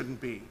they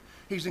shouldn't be.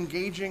 He's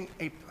engaging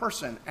a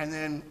person, and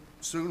then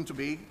soon to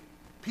be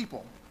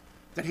people,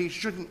 that he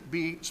shouldn't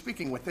be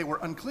speaking with. They were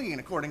unclean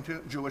according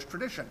to Jewish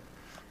tradition.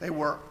 They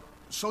were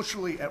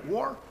socially at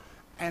war.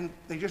 And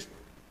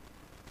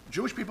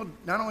Jewish people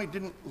not only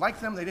didn't like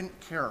them, they didn't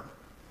care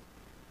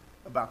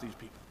about these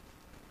people.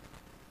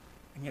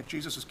 And yet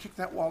Jesus has kicked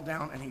that wall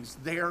down, and he's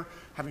there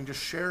having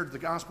just shared the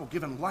gospel,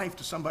 given life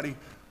to somebody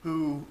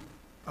who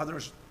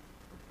others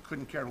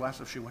couldn't care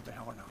less if she went to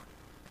hell or not.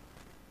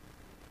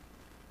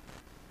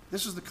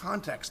 This is the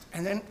context.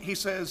 And then he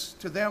says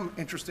to them,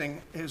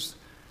 interesting, is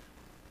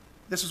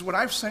this is what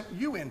I've sent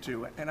you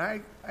into. And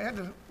I had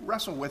to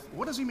wrestle with,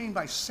 what does he mean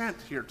by sent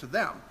here to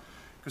them?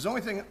 Because the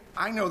only thing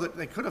I know that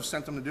they could have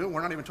sent them to do,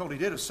 we're not even told he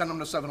did, is send them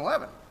to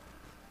 7-Eleven.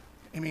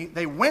 I mean,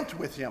 they went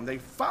with him, they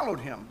followed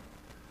him.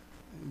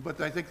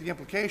 But I think the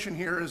implication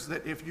here is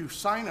that if you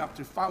sign up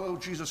to follow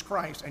Jesus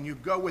Christ and you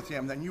go with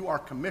him, then you are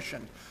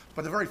commissioned.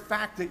 But the very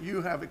fact that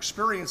you have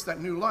experienced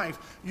that new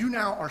life, you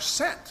now are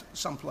sent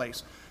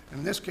someplace.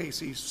 In this case,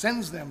 he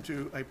sends them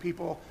to a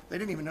people they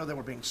didn't even know they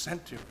were being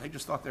sent to. They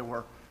just thought they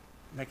were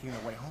making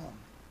their way home.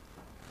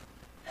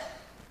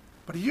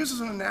 But he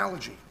uses an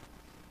analogy.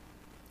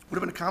 Would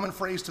have been a common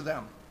phrase to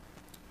them,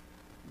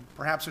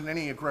 perhaps in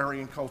any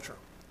agrarian culture.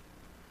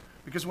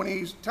 Because when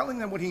he's telling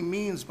them what he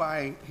means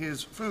by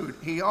his food,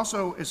 he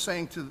also is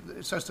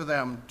says to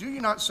them, do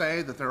you not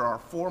say that there are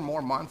 4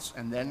 more months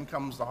and then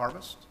comes the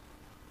harvest?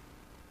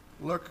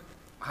 Look,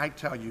 I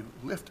tell you,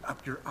 lift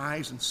up your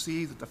eyes and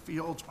see that the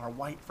fields are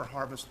white for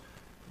harvest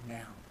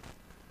now.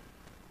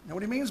 Now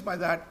what he means by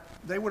that,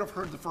 they would have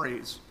heard the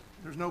phrase.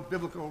 There's no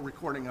biblical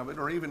recording of it,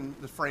 or even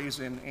the phrase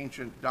in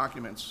ancient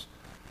documents.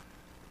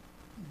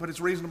 But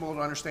it's reasonable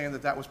to understand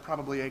that that was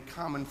probably a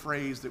common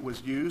phrase that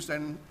was used,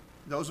 and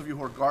those of you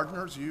who are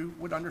gardeners, you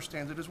would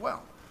understand it as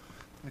well.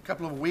 In a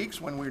couple of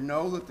weeks, when we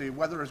know that the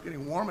weather is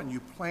getting warm and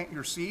you plant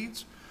your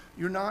seeds,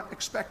 you're not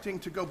expecting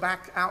to go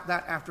back out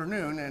that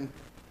afternoon and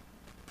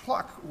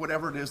pluck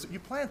whatever it is that you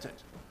planted.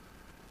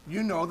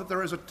 You know that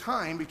there is a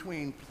time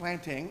between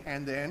planting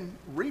and then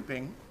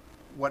reaping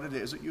what it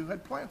is that you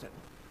had planted.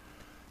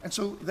 And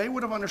so they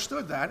would have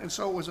understood that, and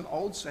so it was an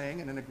old saying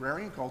in an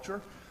agrarian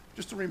culture,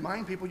 just to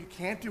remind people you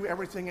can't do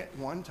everything at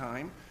one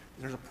time.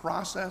 There's a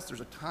process,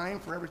 there's a time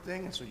for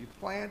everything, and so you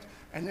plant,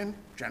 and then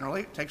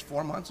generally it takes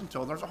 4 months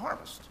until there's a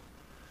harvest.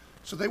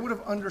 So they would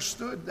have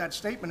understood that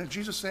statement, and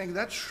Jesus saying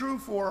that's true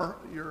for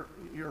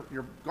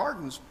your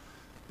gardens,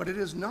 but it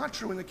is not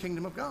true in the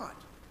kingdom of God.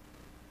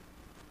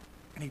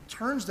 And he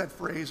turns that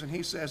phrase and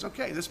he says,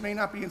 okay, this may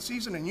not be in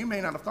season, and you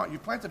may not have thought you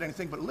planted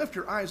anything, but lift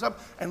your eyes up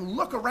and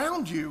look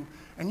around you,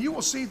 and you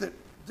will see that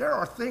there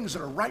are things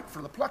that are ripe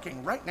for the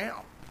plucking right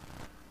now,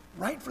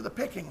 ripe for the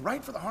picking,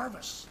 ripe for the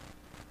harvest.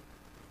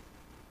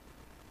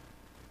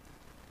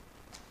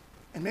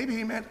 And maybe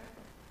he meant,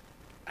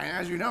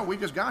 as you know, we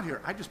just got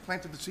here. I just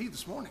planted the seed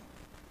this morning.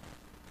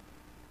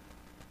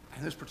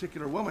 And this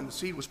particular woman, the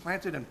seed was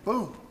planted and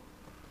boom,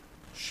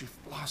 she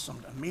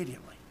blossomed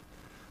immediately.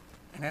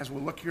 And as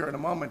we'll look here in a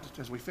moment,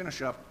 as we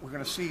finish up, we're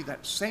going to see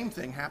that same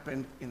thing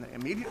happen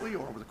immediately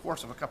or over the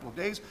course of a couple of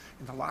days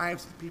in the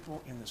lives of the people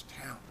in this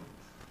town.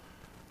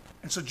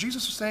 And so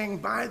Jesus is saying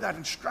by that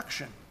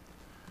instruction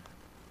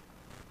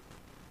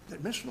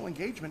that missional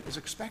engagement is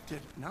expected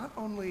not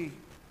only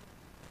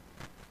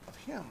of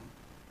him,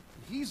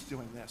 he's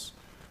doing this,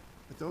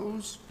 but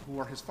those who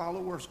are his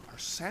followers are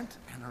sent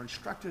and are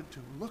instructed to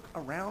look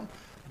around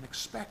and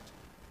expect,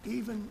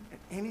 even at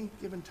any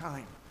given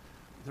time,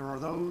 there are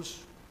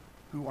those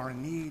who are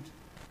in need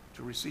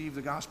to receive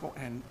the gospel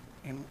and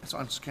in a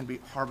sense can be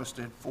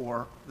harvested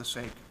for the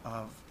sake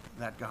of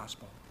that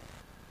gospel.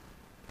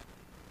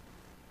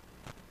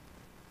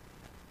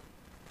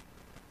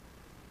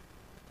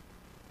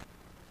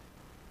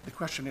 The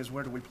question is,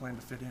 where do we plan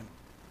to fit in?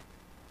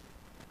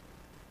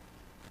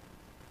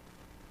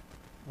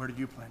 Where do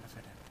you plan to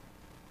fit in?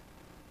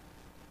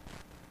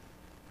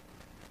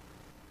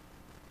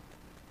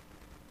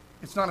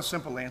 It's not a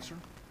simple answer.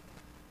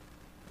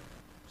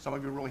 Some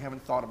of you really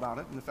haven't thought about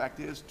it, and the fact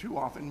is, too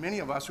often, many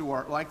of us who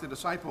are like the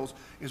disciples,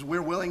 is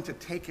we're willing to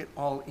take it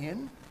all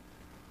in,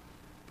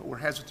 but we're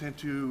hesitant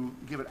to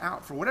give it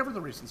out for whatever the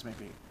reasons may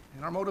be.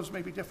 And our motives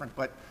may be different,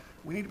 but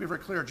we need to be very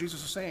clear.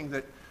 Jesus is saying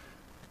that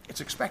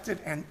it's expected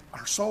and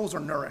our souls are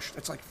nourished.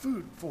 It's like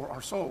food for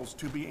our souls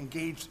to be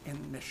engaged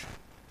in mission.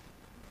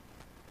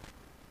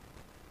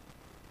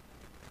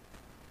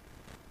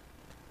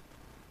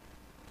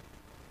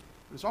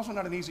 It's also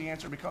not an easy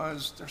answer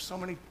because there's so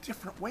many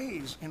different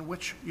ways in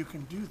which you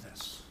can do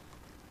this.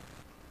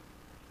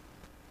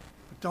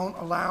 But don't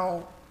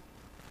allow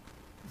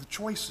the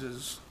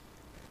choices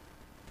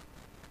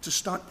to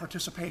stunt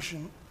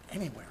participation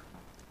anywhere.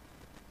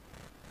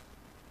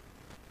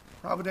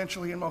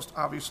 Providentially and most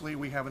obviously,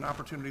 we have an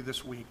opportunity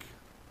this week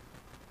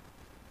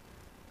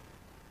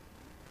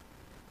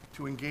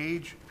to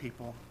engage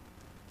people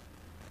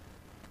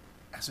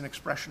as an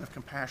expression of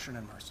compassion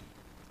and mercy.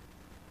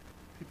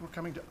 People are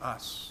coming to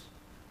us.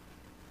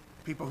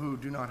 People who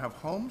do not have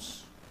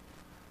homes,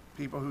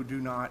 people who do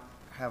not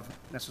have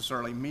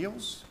necessarily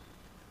meals,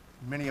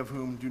 many of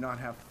whom do not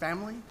have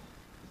family,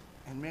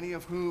 and many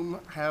of whom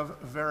have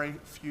very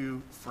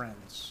few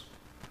friends.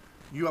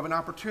 You have an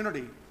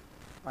opportunity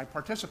by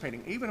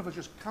participating, even if it's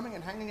just coming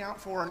and hanging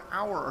out for an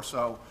hour or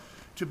so.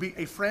 to be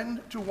a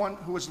friend to one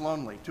who is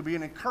lonely, to be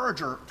an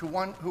encourager to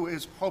one who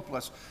is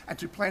hopeless, and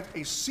to plant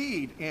a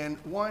seed in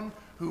one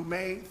who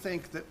may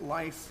think that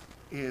life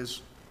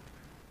is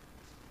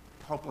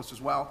hopeless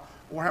as well,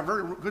 or have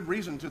very good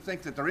reason to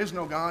think that there is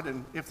no God,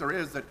 and if there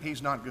is, that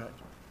he's not good.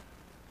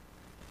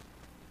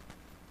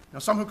 Now,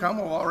 some who come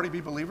will already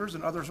be believers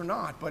and others are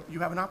not, but you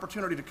have an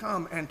opportunity to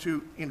come and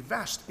to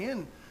invest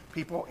in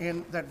people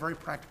in that very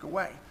practical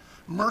way.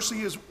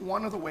 Mercy is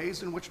one of the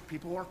ways in which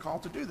people are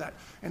called to do that.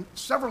 And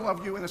several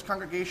of you in this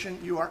congregation,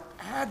 you are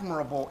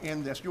admirable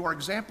in this. You are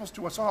examples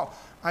to us all.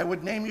 I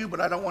would name you, but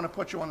I don't want to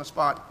put you on the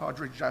spot,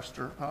 Audrey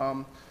Jester.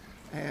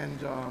 And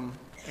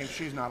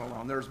she's not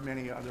alone. There's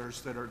many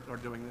others that are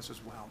doing this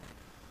as well.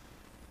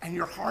 And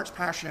your heart's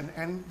passion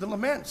and the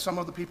lament some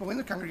of the people in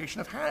the congregation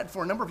have had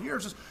for a number of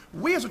years is,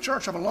 we as a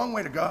church have a long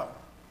way to go.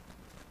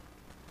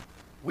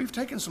 We've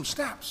taken some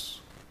steps,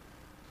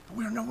 but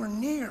we are nowhere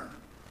near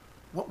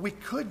what we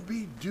could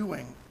be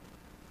doing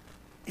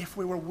if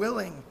we were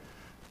willing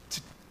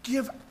to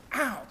give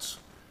out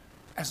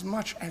as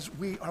much as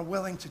we are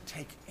willing to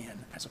take in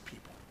as a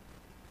people.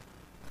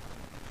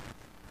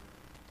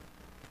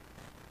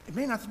 It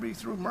may not be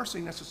through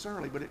mercy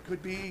necessarily, but it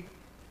could be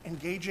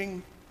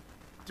engaging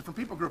different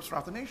people groups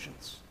throughout the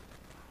nations.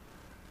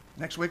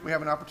 Next week, we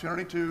have an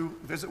opportunity to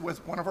visit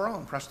with one of our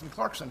own, Preston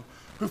Clarkson,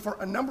 who for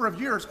a number of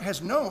years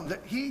has known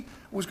that he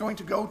was going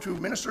to go to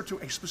minister to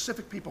a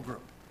specific people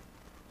group.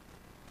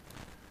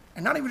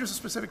 And not even just a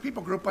specific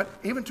people group, but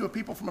even to a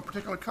people from a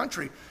particular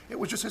country. It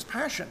was just his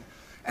passion.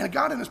 And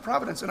God in his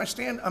providence, and I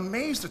stand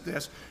amazed at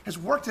this, has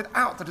worked it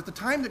out that at the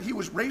time that he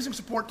was raising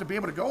support to be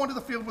able to go into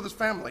the field with his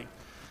family,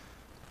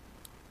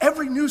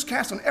 every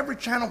newscast on every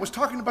channel was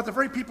talking about the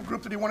very people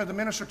group that he wanted to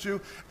minister to,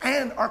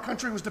 and our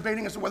country was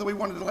debating as to whether we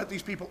wanted to let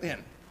these people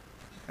in.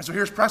 And so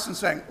here's Preston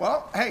saying,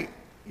 well, hey,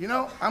 you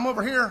know, I'm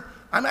over here.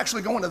 I'm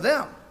actually going to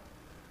them.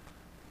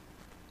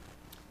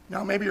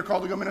 Now, maybe you're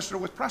called to go minister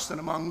with Preston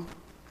among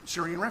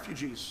Syrian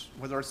refugees,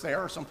 whether it's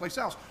there or someplace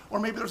else. Or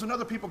maybe there's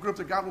another people group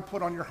that God will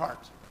put on your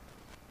heart.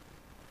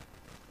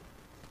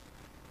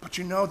 But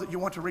you know that you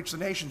want to reach the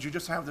nations. You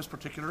just have this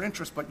particular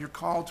interest, but you're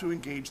called to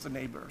engage the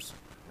neighbors,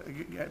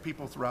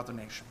 people throughout the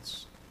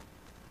nations.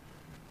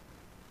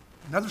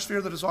 Another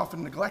sphere that is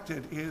often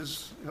neglected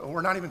is,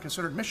 or not even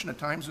considered mission at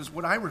times, is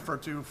what I refer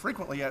to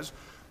frequently as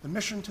the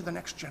mission to the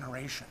next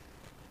generation.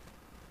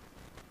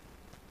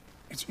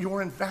 It's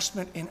your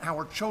investment in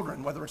our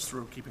children, whether it's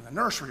through keeping the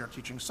nursery or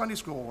teaching Sunday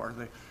school or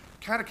the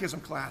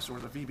catechism class or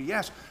the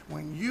VBS.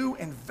 When you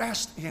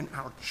invest in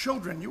our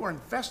children, you are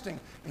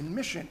investing in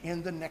mission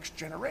in the next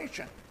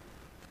generation.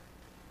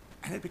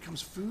 And it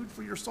becomes food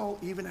for your soul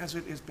even as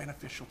it is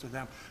beneficial to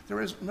them. There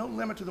is no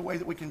limit to the way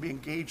that we can be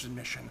engaged in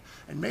mission.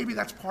 And maybe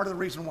that's part of the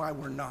reason why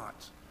we're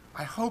not.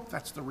 I hope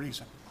that's the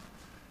reason.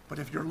 But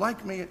if you're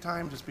like me at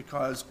times, it's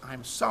because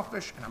I'm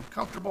selfish and I'm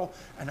comfortable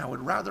and I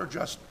would rather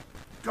just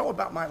go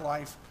about my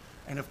life,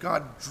 and if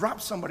God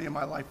drops somebody in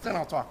my life, then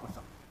I'll talk with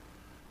them.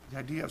 The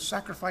idea of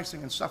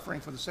sacrificing and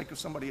suffering for the sake of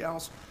somebody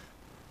else,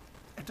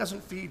 it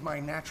doesn't feed my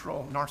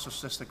natural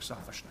narcissistic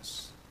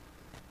selfishness.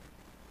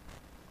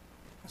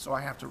 And so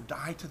I have to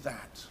die to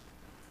that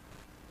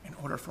in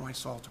order for my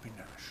soul to be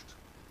nourished.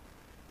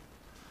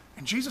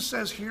 And Jesus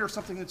says here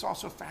something that's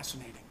also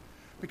fascinating,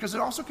 because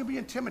it also can be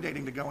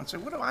intimidating to go and say,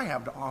 what do I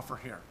have to offer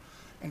here?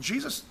 And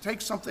Jesus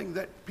takes something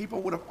that people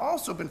would have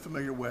also been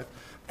familiar with,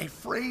 a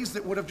phrase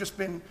that would have just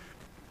been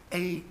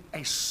a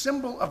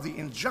symbol of the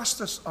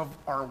injustice of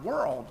our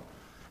world,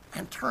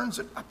 and turns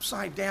it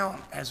upside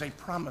down as a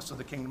promise of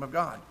the kingdom of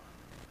God.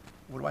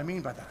 What do I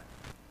mean by that?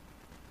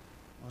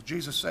 Well,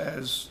 Jesus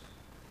says,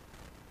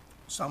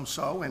 some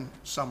sow and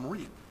some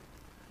reap.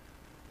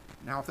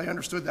 Now, if they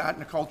understood that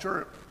in a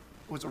culture, it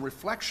was a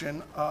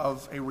reflection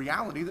of a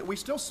reality that we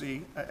still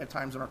see at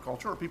times in our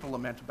culture, or people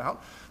lament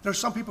about. There's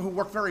some people who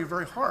work very,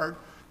 very hard.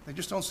 They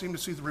just don't seem to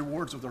see the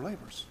rewards of their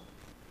labors.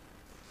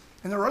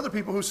 And there are other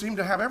people who seem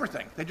to have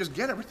everything. They just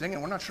get everything,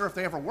 and we're not sure if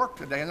they ever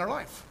worked a day in their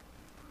life.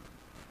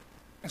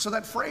 And so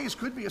that phrase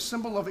could be a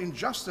symbol of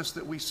injustice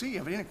that we see,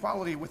 of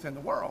inequality within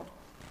the world.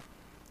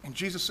 And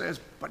Jesus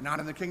says, but not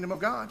in the kingdom of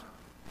God.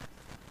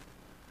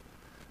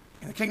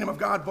 In the kingdom of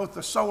God, both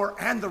the sower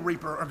and the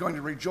reaper are going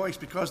to rejoice,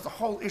 because the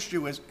whole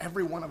issue is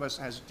every one of us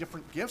has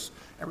different gifts,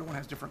 everyone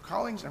has different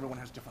callings, everyone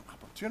has different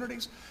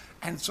opportunities,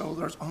 and so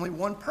there's only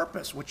one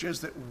purpose, which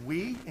is that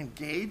we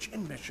engage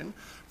in mission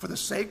for the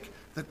sake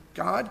that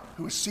God,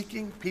 who is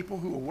seeking people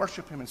who will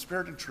worship him in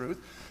spirit and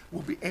truth,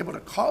 will be able to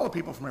call a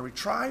people from every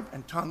tribe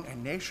and tongue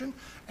and nation,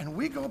 and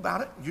we go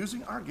about it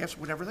using our gifts,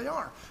 whatever they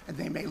are. And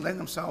they may lend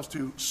themselves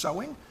to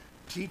sowing,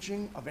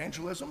 teaching,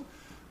 evangelism,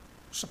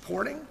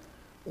 supporting,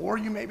 or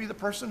you may be the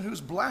person who's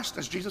blessed,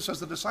 as Jesus says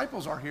the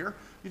disciples are here.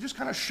 You just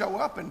kind of show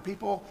up, and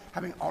people,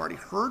 having already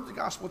heard the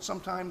gospel at some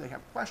time, they have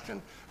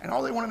questions, and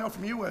all they want to know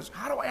from you is,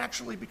 how do I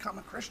actually become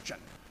a Christian?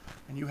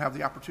 And you have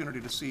the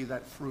opportunity to see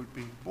that fruit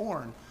be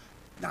born,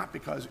 not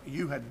because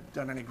you had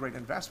done any great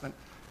investment,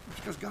 but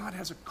because God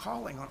has a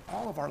calling on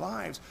all of our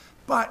lives.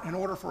 But in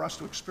order for us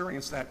to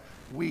experience that,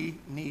 we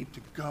need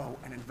to go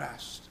and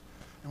invest.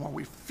 And while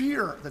we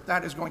fear that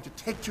that is going to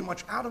take too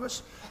much out of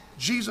us,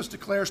 Jesus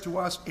declares to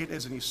us it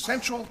is an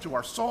essential to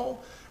our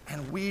soul,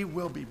 and we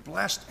will be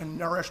blessed and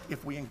nourished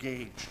if we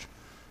engage.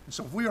 And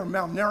so if we are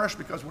malnourished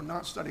because we're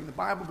not studying the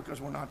Bible,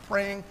 because we're not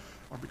praying,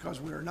 or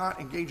because we are not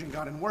engaging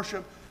God in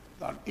worship,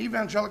 the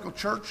evangelical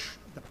church,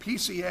 the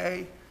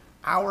PCA,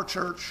 our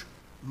church,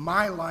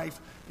 my life,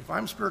 if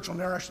I'm spiritual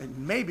nourished, it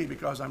may be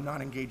because I'm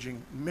not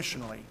engaging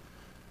missionally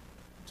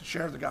to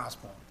share the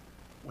gospel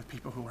with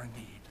people who are in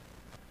need.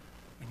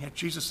 And yet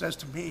Jesus says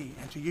to me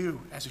and to you,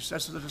 as he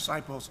says to the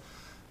disciples,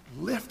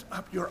 lift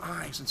up your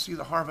eyes and see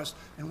the harvest,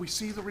 and we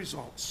see the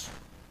results.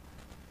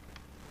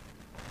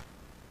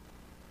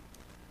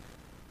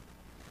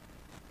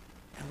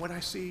 And what I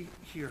see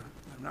here,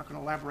 I'm not going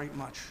to elaborate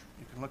much,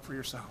 you can look for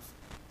yourself,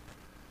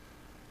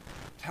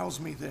 tells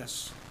me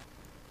this,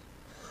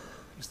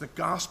 is the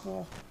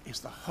gospel is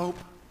the hope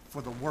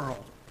for the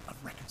world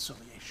of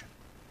reconciliation.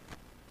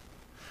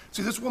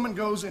 See, this woman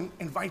goes and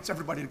invites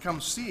everybody to come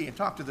see and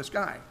talk to this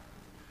guy.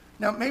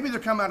 Now, maybe they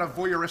come out of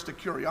voyeuristic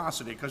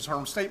curiosity, because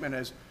her statement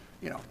is,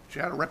 she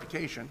had a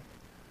reputation.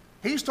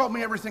 He's told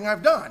me everything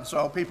I've done.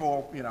 So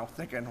people,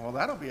 thinking, well,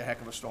 that'll be a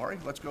heck of a story.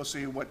 Let's go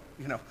see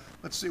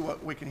let's see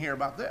what we can hear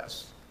about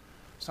this.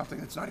 Something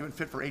that's not even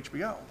fit for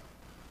HBO.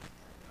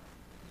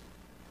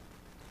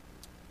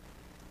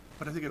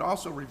 But I think it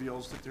also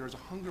reveals that there is a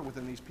hunger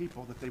within these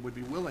people that they would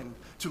be willing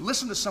to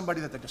listen to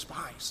somebody that they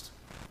despised.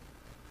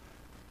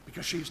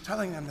 Because she's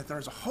telling them that there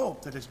is a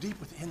hope that is deep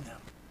within them.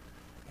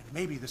 And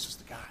maybe this is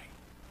the guy.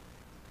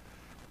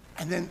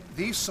 And then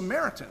these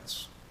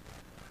Samaritans,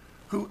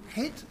 who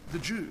hate the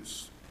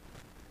Jews,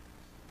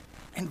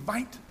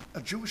 invite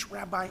a Jewish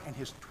rabbi and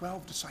his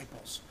 12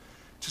 disciples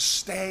to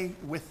stay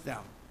with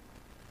them.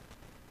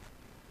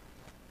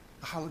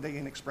 The Holiday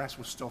Inn Express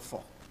was still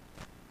full.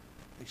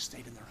 They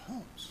stayed in their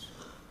homes.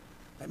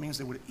 That means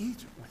they would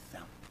eat with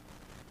them,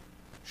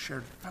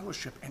 shared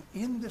fellowship. And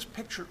in this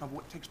picture of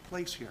what takes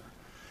place here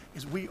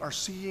is we are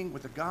seeing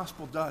what the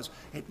gospel does.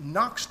 It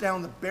knocks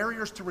down the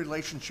barriers to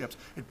relationships.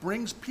 It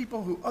brings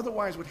people who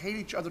otherwise would hate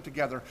each other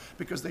together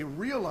because they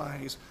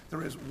realize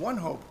there is one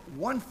hope,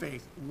 one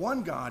faith,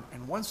 one God,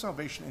 and one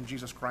salvation in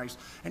Jesus Christ.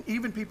 And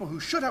even people who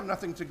should have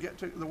nothing to get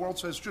to, the world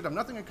says should have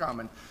nothing in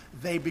common,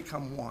 they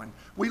become one.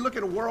 We look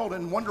at a world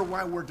and wonder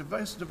why we're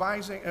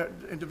devising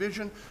in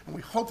division, and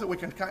we hope that we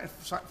can kind of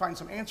find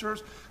some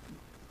answers.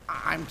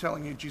 I'm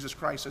telling you, Jesus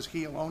Christ says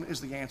he alone is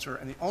the answer,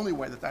 and the only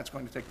way that that's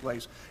going to take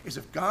place is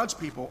if God's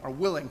people are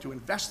willing to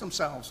invest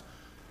themselves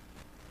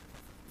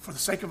for the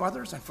sake of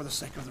others and for the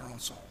sake of their own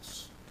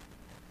souls.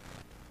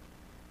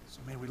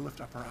 So may we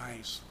lift up our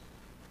eyes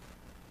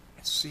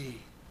and see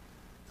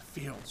the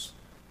fields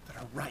that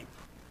are ripe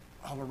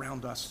all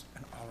around us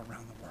and all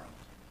around the world,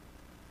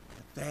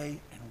 that they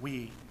and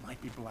we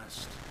might be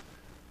blessed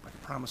by the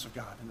promise of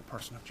God in the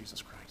person of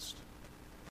Jesus Christ.